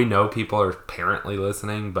good. We know people are apparently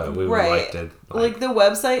listening, but we would like to... Like, the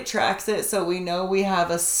website tracks it, so we know we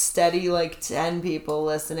have a steady, 10 people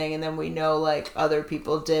listening, and then we know, other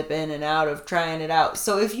people dip in and out of trying it out.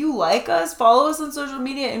 So if you like us, follow us on social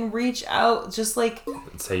media and reach out. Just,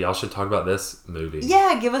 say, y'all should talk about this movie.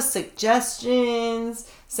 Yeah, give us suggestions.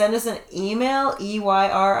 Send us an email,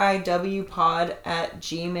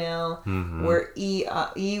 EYRIWpod@gmail. We're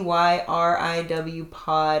EYRIWpod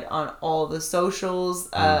on all the socials.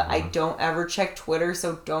 I don't ever check Twitter,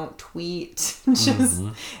 so don't tweet. Just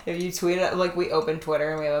if you tweet it, we open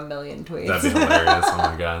Twitter and we have 1 million tweets. That'd be hilarious. Oh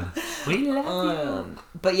my god. We love you.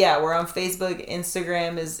 But yeah, we're on Facebook.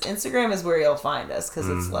 Instagram is where you'll find us because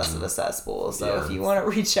it's less of a cesspool. So if you want to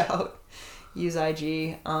reach out, use IG.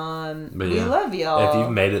 We love y'all. If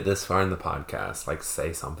you've made it this far in the podcast,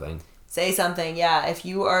 say something. Say something, yeah. If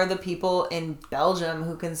you are the people in Belgium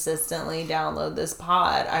who consistently download this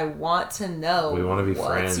pod, I want to know. We want to be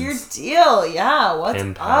friends. What's your deal? Yeah, what's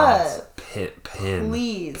Pen pals. up? Pin.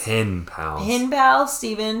 Please. Pen pals. Pen pal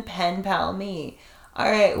Steven, pen pal me.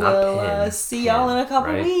 All right, we'll see y'all in a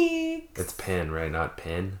couple weeks. It's pen, right? Not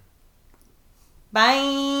pin.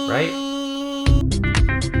 Bye. Right?